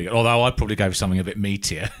 That'd be good. Although I'd probably go for something a bit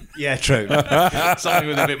meatier. Yeah, true. Something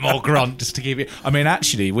with a bit more grunt, just to keep it. I mean,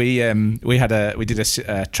 actually, we did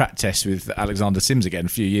a track test with Alexander Sims again a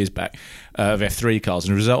few years back of F3 cars,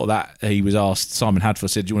 and as a result of that, he was asked. Simon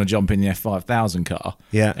Hadford said, "Do you want to jump in the F5000 car?"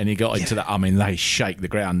 Yeah, and he got into that. I mean, they shake the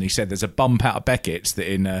ground. And he said, "There's a bump out of Beckett's that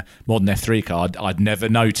in a modern F3 car I'd never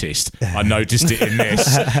noticed. I noticed it in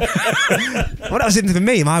this." Well, that was it for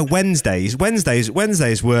me. My Wednesdays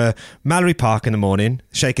were Mallory Park in the morning,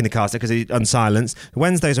 shaking the car because he unsilenced.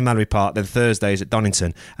 Wednesdays are Mallory Park, then Thursdays at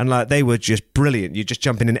Donington, and they were just brilliant. You're just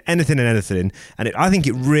jumping in anything, and I think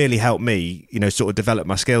it really helped me, sort of develop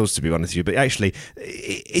my skills, to be honest with you. But actually,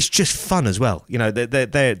 it's just fun as well. They're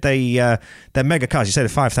mega cars. You say the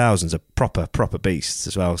 5000s are proper beasts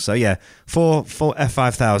as well. So yeah, four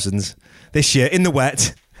F5000s this year in the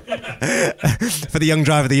wet. For the Young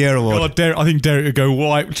Driver of the Year award. God, I think Derek would go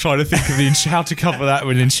white trying to think of how to cover that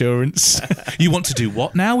with insurance. You want to do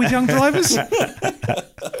what now with young drivers?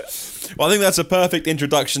 Well, I think that's a perfect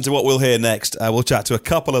introduction to what we'll hear next. We'll chat to a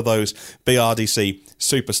couple of those BRDC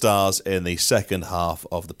superstars in the second half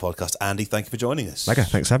of the podcast. Andy, thank you for joining us. Okay,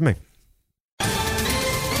 thanks for having me.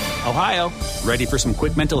 Ohio, ready for some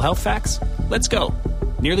quick mental health facts? Let's go.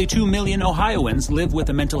 Nearly 2 million Ohioans live with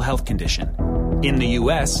a mental health condition. In the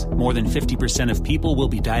U.S., more than 50% of people will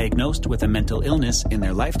be diagnosed with a mental illness in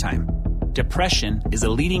their lifetime. Depression is a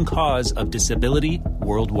leading cause of disability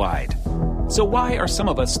worldwide. So why are some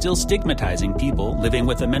of us still stigmatizing people living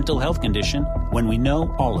with a mental health condition when we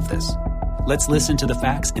know all of this? Let's listen to the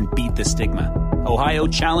facts and beat the stigma. Ohio,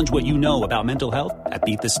 challenge what you know about mental health at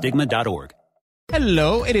beatthestigma.org.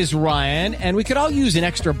 Hello, it is Ryan, and we could all use an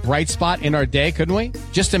extra bright spot in our day, couldn't we?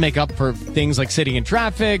 Just to make up for things like sitting in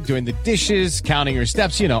traffic, doing the dishes, counting your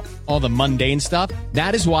steps, all the mundane stuff.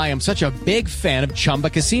 That is why I'm such a big fan of Chumba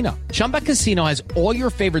Casino. Chumba Casino has all your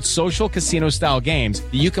favorite social casino-style games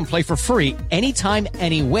that you can play for free anytime,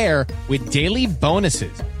 anywhere with daily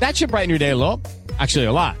bonuses. That should brighten your day a little. Actually,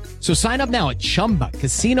 a lot. So sign up now at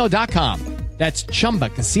ChumbaCasino.com. That's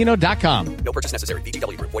ChumbaCasino.com. No purchase necessary.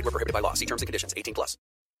 VGW Group. Void where prohibited by law. See terms and conditions. 18+.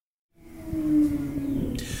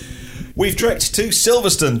 We've trekked to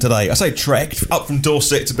Silverstone today. I say trekked. Up from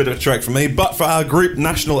Dorset, it's a bit of a trek for me. But for our group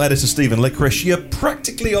national editor, Stephen Licorice, you're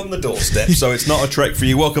practically on the doorstep, so it's not a trek for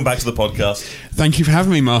you. Welcome back to the podcast. Thank you for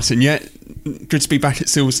having me, Martin. Yeah, good to be back at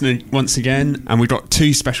Silverstone once again. And we've got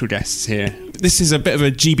two special guests here this is a bit of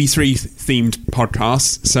a GB3 themed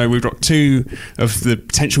podcast, so we've got two of the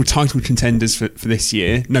potential title contenders for this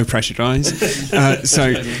year. No pressure, guys.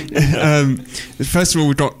 First of all,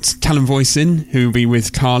 we've got Callum Voisin, who will be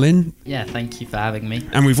with Carlin. Yeah, thank you for having me.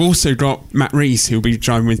 And we've also got Matt Rees, who will be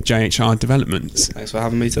driving with JHR Developments. Thanks for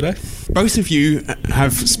having me today. Both of you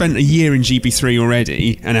have spent a year in GB3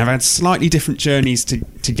 already and have had slightly different journeys to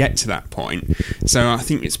get to that point. So I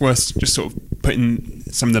think it's worth just sort of putting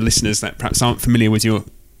some of the listeners that perhaps aren't familiar with your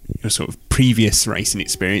sort of previous racing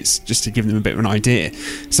experience, just to give them a bit of an idea.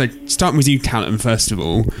 So starting with you, Callum, first of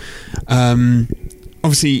all.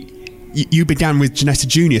 Obviously, you began with Ginetta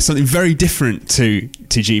Junior, something very different to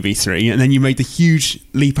GB3, and then you made the huge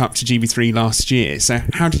leap up to GB3 last year. So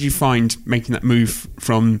how did you find making that move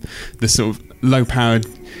from the sort of low-powered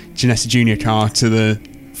Ginetta Junior car to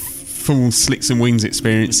the full slicks and wings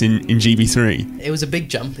experience in GB3? It was a big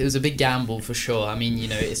jump. It was a big gamble for sure. I mean,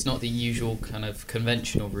 it's not the usual kind of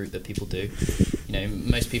conventional route that people do.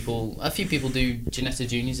 A few people do Ginetta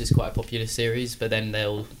Juniors. It's quite a popular series, but then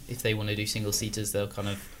if they want to do single seaters, they'll kind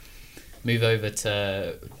of move over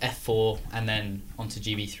to F4 and then onto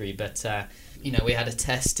GB3. But we had a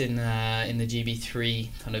test in the GB3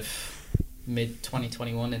 kind of mid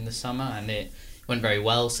 2021 in the summer, and it went very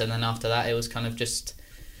well. So then after that, it was kind of just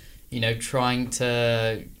trying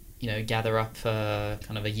to gather up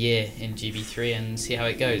kind of a year in GB3 and see how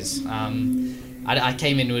it goes. I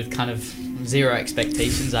came in with kind of zero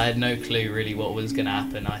expectations. I had no clue really what was going to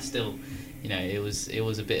happen. I still, it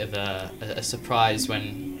was a bit of a surprise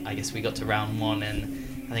when I guess we got to round one,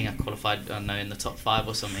 and I think I qualified, I don't know, in the top 5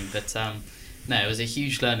 or something. But no, it was a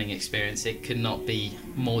huge learning experience. It could not be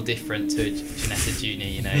more different to a Ginetta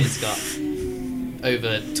Junior. It's got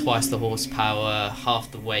over twice the horsepower,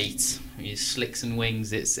 half the weight, slicks and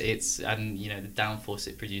wings. It's and the downforce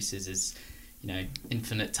it produces is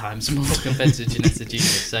infinite times more compared to Ginetta Junior.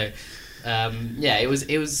 So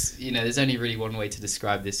it was there's only really one way to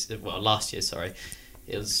describe this. Well, last year, sorry,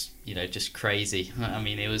 it was just crazy. I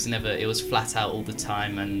mean, it was flat out all the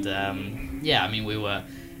time, and we were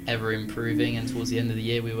ever improving, and towards the end of the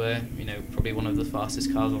year we were probably one of the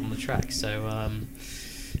fastest cars on the track. So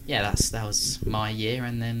that was my year,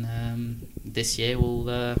 and then this year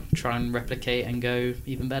we'll try and replicate and go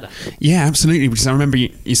even better. Yeah, absolutely, because I remember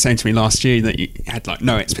you saying to me last year that you had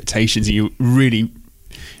no expectations, and you really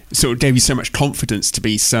sort of gave you so much confidence to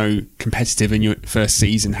be so competitive in your first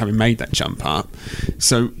season, having made that jump up.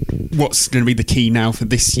 So what's going to be the key now for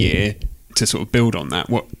this year to sort of build on that?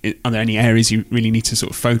 What are there any areas you really need to sort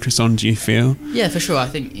of focus on, do you feel? Yeah, for sure. I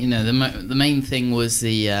think the main thing was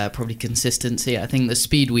the probably consistency. I think the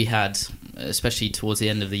speed we had, especially towards the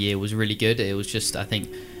end of the year, was really good. It was just, I think,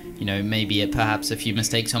 maybe perhaps a few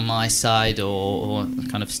mistakes on my side or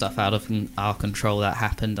kind of stuff out of our control that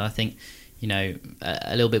happened. I think a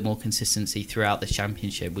little bit more consistency throughout the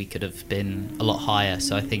championship, we could have been a lot higher.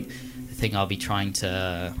 So I think the thing I'll be trying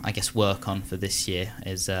to, work on for this year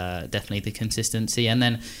is definitely the consistency. And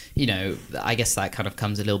then, I guess that kind of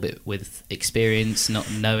comes a little bit with experience, not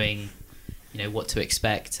knowing, what to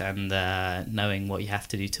expect, and knowing what you have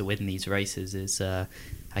to do to win these races is,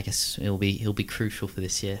 I guess he'll be crucial for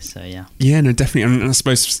this year. So yeah. Yeah, no, definitely. And I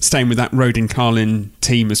suppose staying with that Rodin Carlin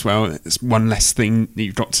team as well, it's one less thing that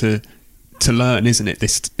you've got to learn, isn't it,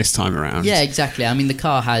 this time around? Yeah, exactly. I mean, the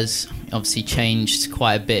car has obviously changed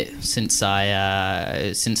quite a bit since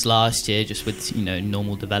last year, just with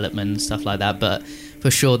normal development and stuff like that. But for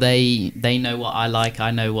sure, they know what I like, I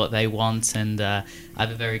know what they want, and I have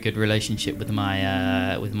a very good relationship with my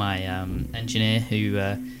engineer,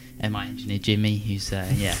 my engineer Jimmy, who's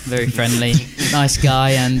very friendly, nice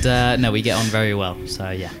guy, and we get on very well. So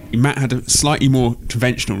yeah. Matt had a slightly more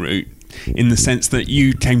conventional route, in the sense that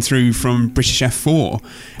you came through from British F4,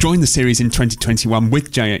 joined the series in 2021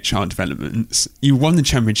 with JHR Developments. You won the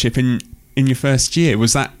championship in your first year.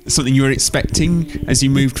 Was that something you were expecting as you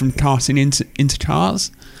moved from karting into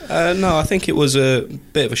cars? No, I think it was a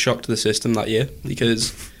bit of a shock to the system that year,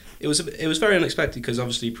 because it was very unexpected, because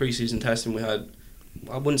obviously pre-season testing we had,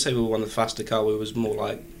 I wouldn't say we were one of the faster cars, we was more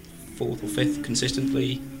like 4th or 5th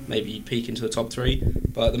consistently, maybe peak into the top 3,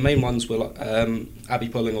 but the main ones were like Abby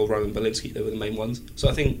Pulling or Roman Belinsky. They were the main ones. So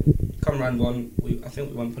I think come round 1, I think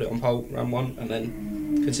we went put it on pole round 1, and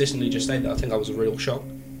then consistently just stayed there. I think that was a real shock,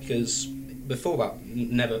 because before that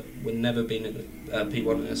we'd never been in a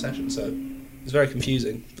P1 in a session, so it was very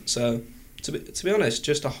confusing. So to be honest,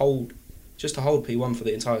 just to hold just to hold P1 for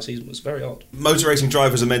the entire season was very odd. Motor racing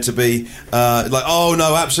drivers are meant to be like, oh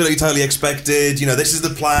no, absolutely, totally expected. This is the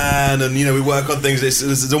plan, and we work on things.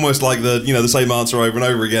 It's almost like the same answer over and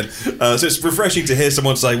over again. So it's refreshing to hear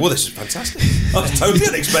someone say, "Well, this is fantastic. Oh, it's totally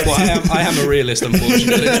unexpected." Well, I am a realist,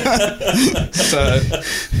 unfortunately. So,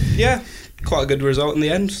 yeah. Quite a good result in the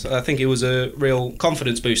end. I think it was a real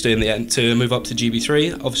confidence booster in the end to move up to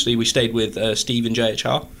GB3. Obviously, we stayed with Steve and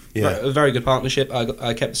JHR. Yeah. A very good partnership.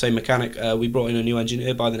 I kept the same mechanic. We brought in a new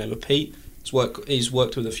engineer by the name of Pete. He's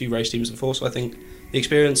worked with a few race teams before, so I think the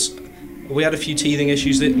experience... We had a few teething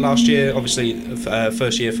issues last year. Obviously,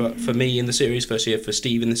 first year for me in the series, first year for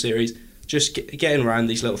Steve in the series. Just getting around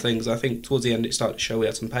these little things. I think towards the end it started to show we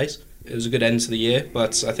had some pace. It was a good end to the year,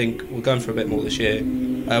 but I think we're going for a bit more this year.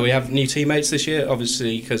 We have new teammates this year,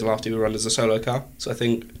 obviously, because last year we run as a solo car. So I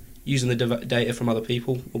think using the data from other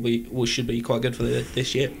people should be quite good for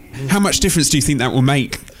this year. How much difference do you think that will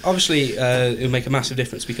make? Obviously, it will make a massive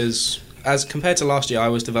difference because as compared to last year, I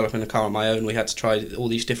was developing a car on my own. We had to try all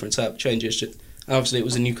these different setup changes. And obviously, it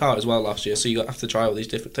was a new car as well last year, so you have to try all these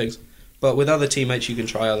different things. But with other teammates, you can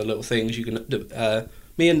try other little things. You can.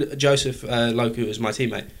 Me and Joseph Loku is my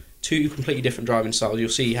teammate. Two completely different driving styles. You'll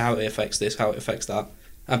see how it affects this, how it affects that.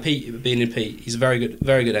 And Pete, being in Pete, he's a very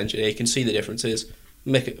good engineer. He can see the differences,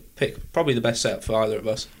 pick probably the best setup for either of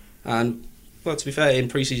us. And well, to be fair, in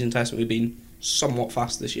pre-season testing we've been somewhat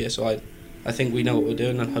fast this year, so I think we know what we're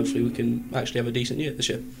doing, and hopefully we can actually have a decent year this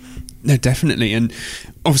year. No, definitely. And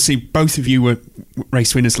obviously both of you were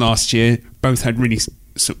race winners last year. Both had really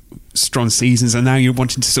strong seasons, and now you're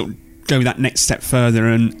wanting to sort of go that next step further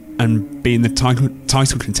and be in the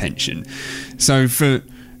title contention. So for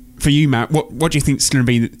you, Matt, what do you think is going to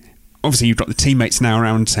be? Obviously, you've got the teammates now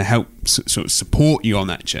around to help sort of support you on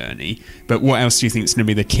that journey. But what else do you think is going to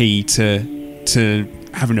be the key to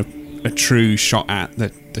having a true shot at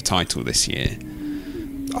the title this year?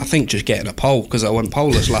 I think just getting a pole, because I won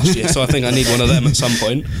poleless last year, so I think I need one of them at some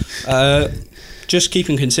point. Just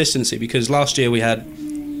keeping consistency, because last year we had,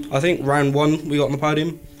 I think round 1 we got on the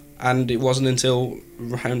podium, and it wasn't until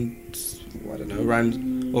round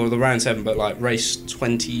 7, but like race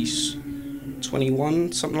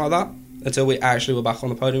 21, something like that, until we actually were back on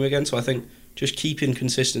the podium again. So I think just keeping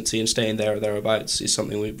consistency and staying there or thereabouts is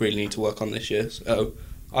something we really need to work on this year. So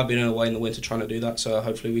I've been away in the winter trying to do that, so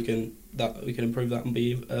hopefully we can improve that and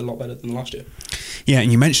be a lot better than last year. Yeah,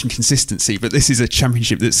 and you mentioned consistency, but this is a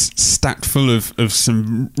championship that's stacked full of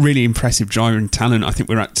some really impressive driving talent. I think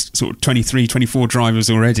we're at sort of 23, 24 drivers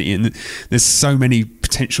already, and there's so many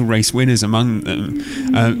potential race winners among them.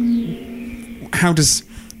 How does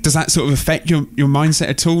that sort of affect your mindset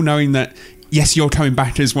at all, knowing that, yes, you're coming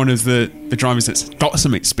back as one of the drivers that's got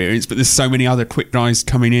some experience, but there's so many other quick guys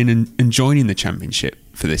coming in and joining the championship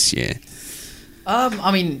for this year?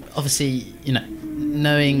 I mean, obviously,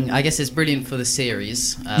 knowing, I guess it's brilliant for the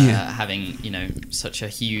series, having, such a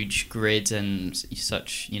huge grid and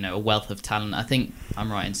such, a wealth of talent. I think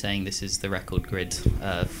I'm right in saying this is the record grid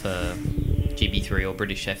for GB3 or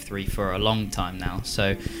British F3 for a long time now.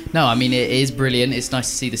 So, no, I mean, it is brilliant. It's nice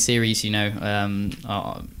to see the series, kind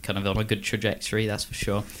of on a good trajectory, that's for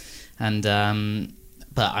sure. And,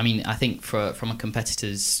 but I mean, I think from a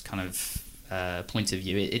competitor's kind of point of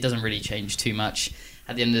view, it doesn't really change too much.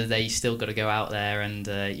 At the end of the day, you still got to go out there and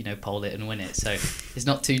pole it and win it. So it's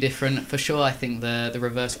not too different for sure. I think the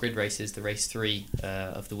reverse grid races, the race 3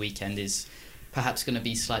 of the weekend, is perhaps going to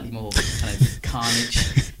be slightly more kind of carnage.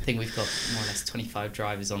 I think we've got more or less 25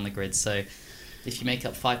 drivers on the grid. So if you make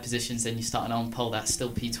up 5 positions, then you're starting on pole. That's still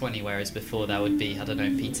P20, whereas before that would be, I don't know,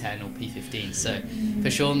 P10 or P15. So for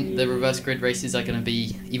sure, the reverse grid races are going to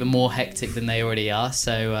be even more hectic than they already are.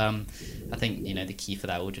 So I think the key for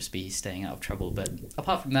that will just be staying out of trouble. But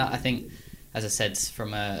apart from that, I think, as I said,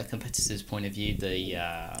 from a competitor's point of view, the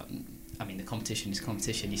competition is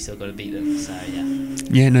competition. You still got to beat them. So yeah.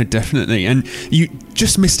 Yeah, no, definitely. And you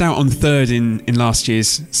just missed out on 3rd in last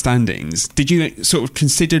year's standings. Did you sort of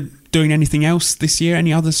consider doing anything else this year?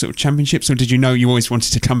 Any other sort of championships, or did you know you always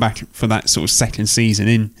wanted to come back for that sort of second season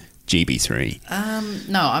in GB3?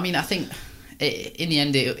 No, I mean, I think in the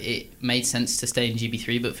end it made sense to stay in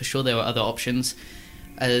GB3, but for sure there were other options.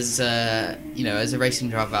 As as a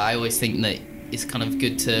racing driver, I always think that it's kind of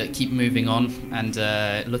good to keep moving on and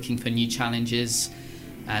looking for new challenges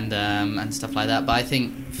and stuff like that. But I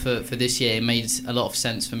think for this year it made a lot of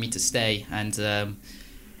sense for me to stay and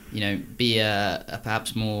be a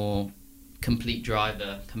perhaps more complete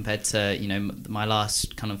driver compared to my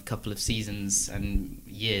last kind of couple of seasons and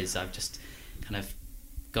years. I've just kind of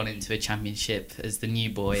gone into a championship as the new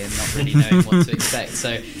boy and not really knowing what to expect.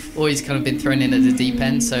 So always kind of been thrown in at the deep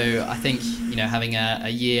end. So I think, you know, having a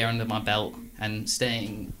year under my belt and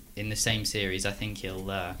staying in the same series, I think it'll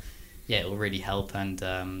really help, and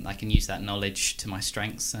I can use that knowledge to my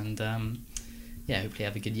strengths, and hopefully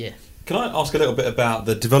have a good year. Can I ask a little bit about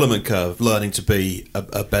the development curve, learning to be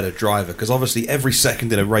a better driver? Because obviously every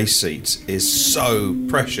second in a race seat is so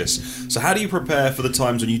precious. So how do you prepare for the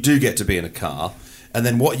times when you do get to be in a car? And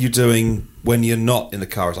then what are you doing when you're not in the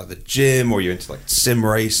car? Is like the gym, or you're into like sim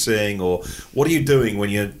racing, or what are you doing when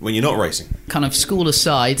you're not racing? Kind of school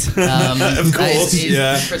aside, of course,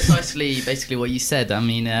 is precisely basically what you said. I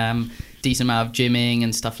mean, decent amount of gymming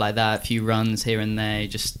and stuff like that, a few runs here and there,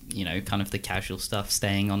 just, you know, kind of the casual stuff,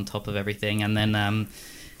 staying on top of everything. And then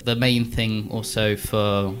the main thing also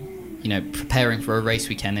for, you know, preparing for a race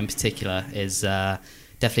weekend in particular is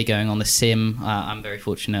definitely going on the sim. I'm very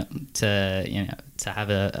fortunate to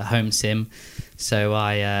have a home sim, so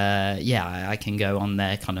I can go on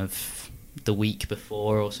there kind of the week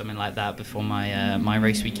before or something like that, before my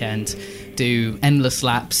race weekend, do endless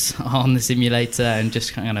laps on the simulator and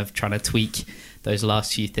just kind of trying to tweak those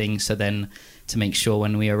last few things, so then to make sure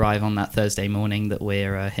when we arrive on that Thursday morning that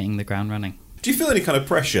we're hitting the ground running. Do you feel any kind of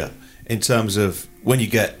pressure in terms of when you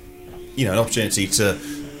get, you know, an opportunity to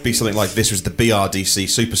be something like this? Was the BRDC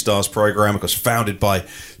SuperStars program, of course, founded by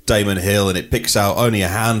Damon Hill, and it picks out only a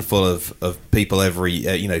handful of people every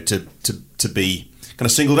to be kind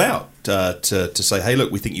of singled out to say, hey,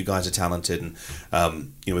 look, we think you guys are talented,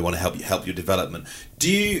 and we want to help your development. Do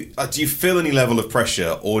you feel any level of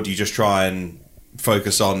pressure, or do you just try and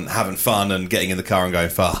focus on having fun and getting in the car and going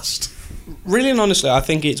fast? Really and honestly, I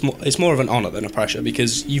think it's more of an honour than a pressure,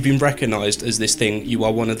 because you've been recognised as this thing. You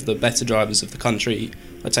are one of the better drivers of the country.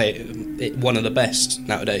 I'd say one of the best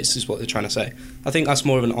nowadays is what they're trying to say. I think that's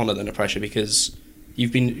more of an honour than a pressure, because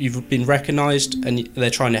you've been recognised, and they're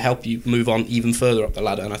trying to help you move on even further up the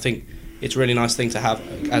ladder. And I think it's a really nice thing to have,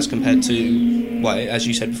 as compared to, well, as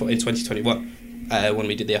you said before, in 2021. When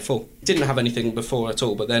we did the F4. Didn't have anything before at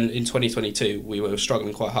all, but then in 2022 we were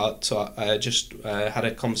struggling quite hard, so I just had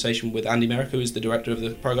a conversation with Andy Merrick, who is the director of the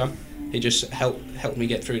programme. He just helped me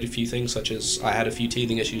get through a few things, such as I had a few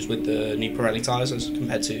teething issues with the new Pirelli tyres as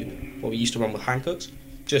compared to what we used to run with Hancocks.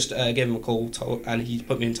 Just gave him a call, and he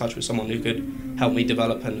put me in touch with someone who could help me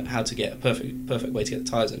develop and how to get a perfect way to get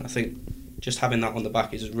the tyres in. I think just having that on the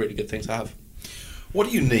back is a really good thing to have. What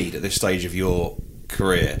do you need at this stage of your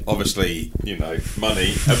career? Obviously,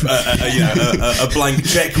 money. A blank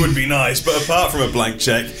check would be nice, but apart from a blank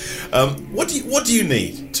check, what do you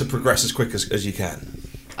need to progress as quick as you can?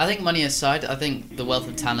 I think money aside, I think the wealth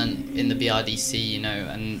of talent in the BRDC,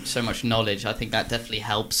 and so much knowledge, I think that definitely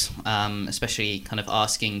helps, especially kind of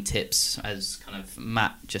asking tips, as kind of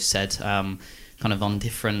Matt just said, kind of on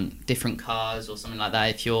different cars or something like that.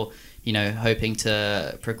 If you're, hoping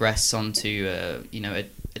to progress onto,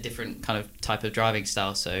 a different kind of type of driving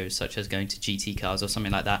style, so such as going to GT cars or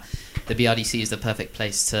something like that, the BRDC is the perfect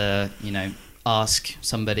place to, ask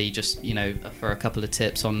somebody just, for a couple of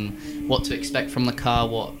tips on what to expect from the car,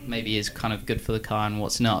 what maybe is kind of good for the car and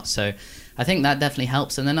what's not. So I think that definitely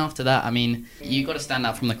helps. And then after that, I mean, you've got to stand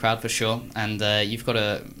out from the crowd for sure, and you've got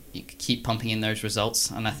to keep pumping in those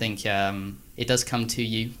results, and I think it does come to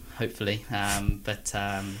you, hopefully, but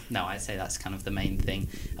no, I'd say that's kind of the main thing.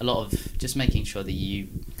 A lot of just making sure that you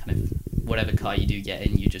kind of, whatever car you do get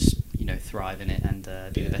in, you just thrive in it and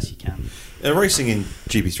do the best you can. Racing in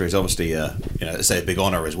GP3 is obviously a big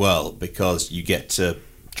honour as well, because you get to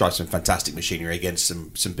drive some fantastic machinery against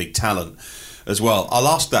some big talent as well. I'll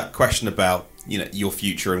ask that question about your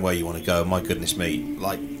future and where you want to go. My goodness me,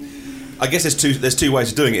 I guess there's two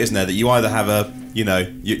ways of doing it, isn't there? That you either have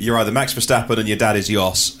you're either Max Verstappen and your dad is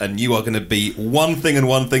Jos, and you are going to be one thing and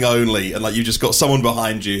one thing only, and you've just got someone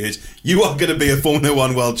behind you you are going to be a Formula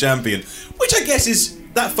 1 world champion, which I guess is,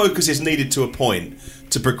 that focus is needed to a point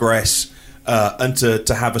to progress and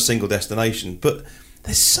to have a single destination. But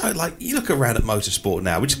there's so, you look around at motorsport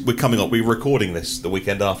now, which we're recording this the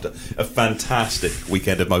weekend after, a fantastic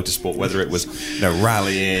weekend of motorsport, whether it was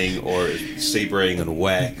rallying or Sebring and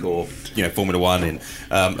WEC or Formula 1 and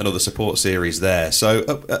other support series there. So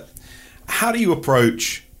how do you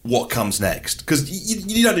approach what comes next? Because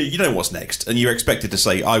you don't know what's next, and you're expected to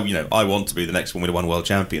say, I want to be the next Formula 1 world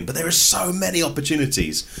champion, but there are so many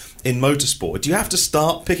opportunities in motorsport. Do you have to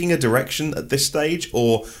start picking a direction at this stage,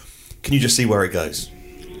 or can you just see where it goes?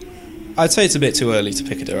 I'd say it's a bit too early to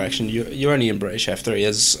pick a direction. You're only in British F3.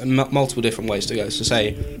 There's multiple different ways to go. So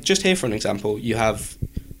say, just here for an example, you have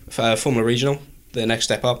Formula Regional, the next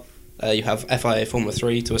step up. You have FIA Formula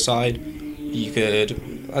 3 to a side. You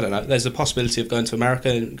could I don't know, there's a possibility of going to America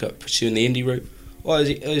and pursuing the Indy route, or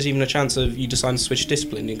there's even a chance of you deciding to switch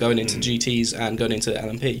discipline and going into GTs and going into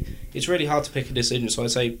LMP. It's really hard to pick a decision, so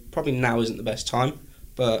I'd say probably now isn't the best time,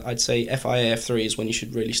 but I'd say FIA F3 is when you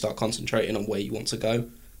should really start concentrating on where you want to go.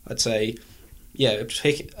 I'd say, yeah,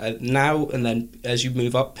 pick now, and then as you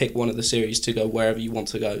move up, pick one of the series to go wherever you want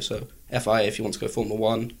to go. So FIA if you want to go Formula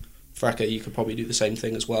 1, FRECA you could probably do the same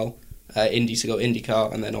thing as well. Indy to go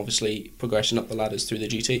IndyCar, and then obviously progression up the ladders through the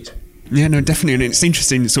GTs. Yeah, no, definitely. And it's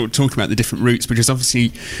interesting to sort of talk about the different routes, because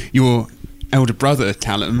obviously your elder brother,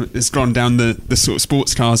 Callum, has gone down the sort of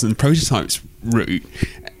sports cars and prototypes route,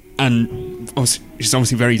 and it's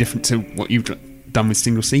obviously very different to what you've done with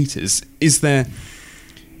single-seaters. Is there...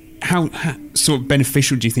 How sort of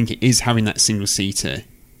beneficial do you think it is having that single-seater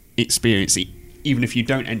experience, even if you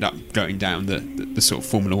don't end up going down the sort of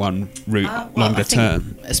Formula 1 route longer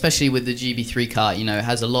term? Especially with the GB3 car, it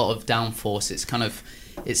has a lot of downforce.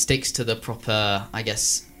 It sticks to the proper, I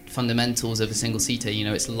guess, fundamentals of a single-seater.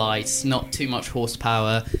 It's light, not too much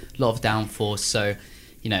horsepower, a lot of downforce. So,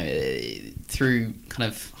 through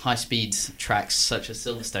kind of high-speed tracks such as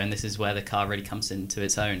Silverstone, this is where the car really comes into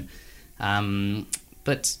its own.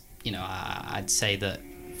 But I'd say that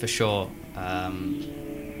for sure,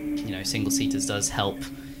 single-seaters does help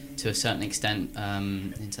to a certain extent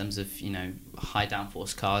in terms of, high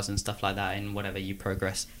downforce cars and stuff like that in whatever you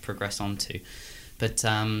progress onto. But,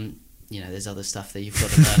 there's other stuff that you've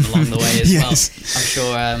got to learn along the way as well. I'm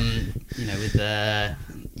sure, with the,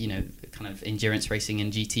 kind of endurance racing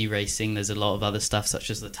and GT racing, there's a lot of other stuff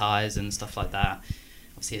such as the tyres and stuff like that.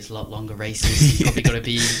 Obviously, it's a lot longer races. You've probably got to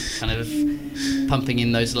be kind of pumping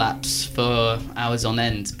in those laps for hours on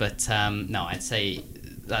end. But no, I'd say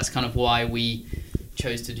that's kind of why we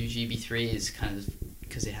chose to do GB3, is kind of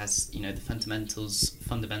because it has, the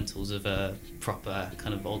fundamentals of a proper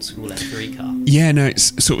kind of old school F3 car. Yeah, no, it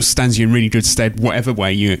sort of stands you in really good stead whatever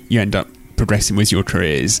way you end up progressing with your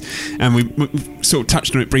careers. And we sort of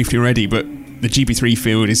touched on it briefly already, but the GB3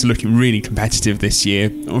 field is looking really competitive this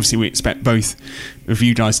year. Obviously, we expect both of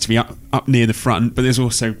you guys to be up near the front, but there's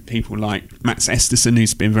also people like Max Esterson,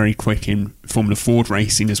 who's been very quick in Formula Ford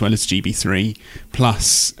racing as well as GB3,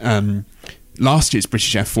 plus last year's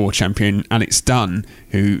British F4 champion Alex Dunn,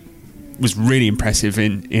 who was really impressive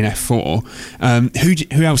in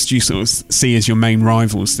F4. Who else do you sort of see as your main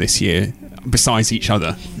rivals this year, besides each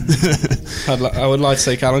other? I would like to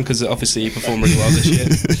say Callum, because obviously he performed really well this year.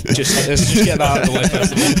 Let's just get that out of the way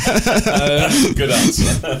first of all. Good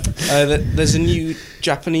answer. There's a new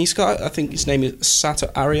Japanese guy, I think his name is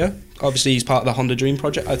Sato Aria. Obviously he's part of the Honda Dream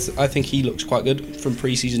project. I think he looks quite good from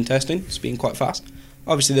pre-season testing. It's been quite fast.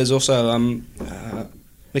 Obviously there's also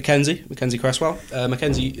Mackenzie Cresswell.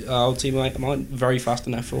 Mackenzie, our teammate of mine, very fast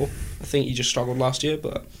in F4. I think he just struggled last year,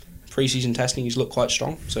 but pre-season testing he's looked quite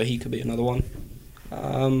strong, so he could be another one.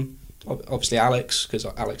 Obviously Alex, because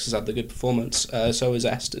Alex has had the good performance. So has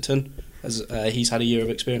Esterton, as he's had a year of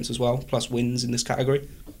experience as well, plus wins in this category.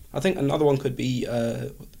 I think another one could be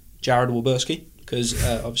Jared Wilburski, because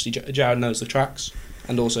obviously Jared knows the tracks,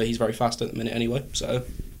 and also he's very fast at the minute anyway. So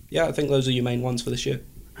yeah, I think those are your main ones for this year.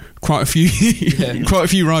 Quite a few, quite a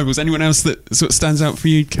few rivals. Anyone else that sort of stands out for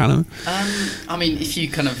you, Callum? I mean, if you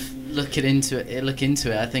kind of look into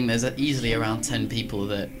it, I think there's easily around 10 people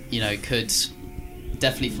that could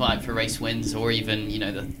definitely fight for race wins, or even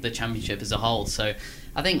the championship as a whole. So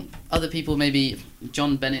I think other people, maybe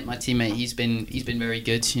John Bennett, my teammate, he's been very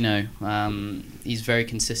good. He's very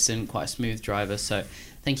consistent, quite a smooth driver. So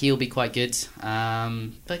I think he'll be quite good.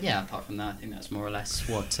 But yeah, apart from that, I think that's more or less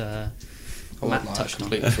what Matt touched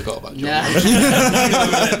on. I completely forgot about John.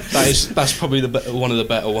 That's probably one of the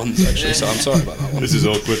better ones, actually, so I'm sorry about that one. This is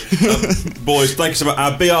awkward. Boys, thanks so much.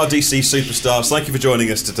 Our BRDC Superstars, thank you for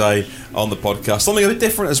joining us today on the podcast. Something a bit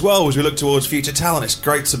different as well as we look towards future talent. It's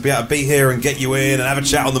great to be able to be here and get you in and have a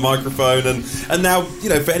chat on the microphone. And now,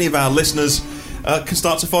 for any of our listeners, can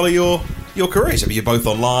start to follow your careers. I mean, you're both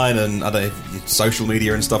online and I don't know, social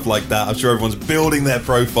media and stuff like that. I'm sure everyone's building their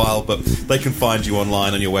profile, but they can find you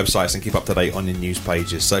online on your websites and keep up to date on your news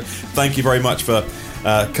pages. So thank you very much for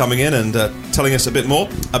coming in and telling us a bit more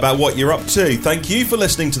about what you're up to. Thank you for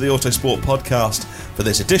listening to the Autosport podcast for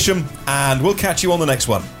this edition, and we'll catch you on the next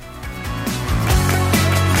one.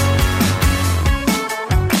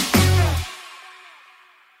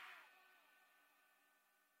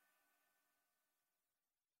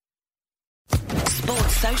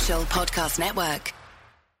 Social Podcast Network.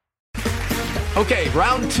 Okay,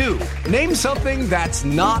 round two. Name something that's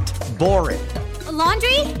not boring. A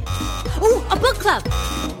laundry? Ooh, a book club.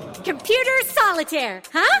 Computer solitaire,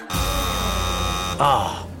 huh?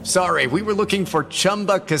 Ah, sorry, we were looking for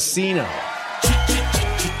Chumba Casino.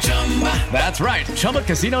 That's right.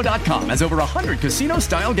 ChumbaCasino.com has over 100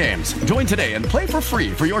 casino-style games. Join today and play for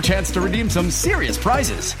free for your chance to redeem some serious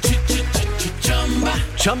prizes.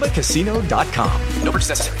 ChumbaCasino.com. No purchase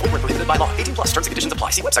necessary. Void where prohibited by law. 18 plus terms and conditions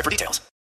apply. See website for details.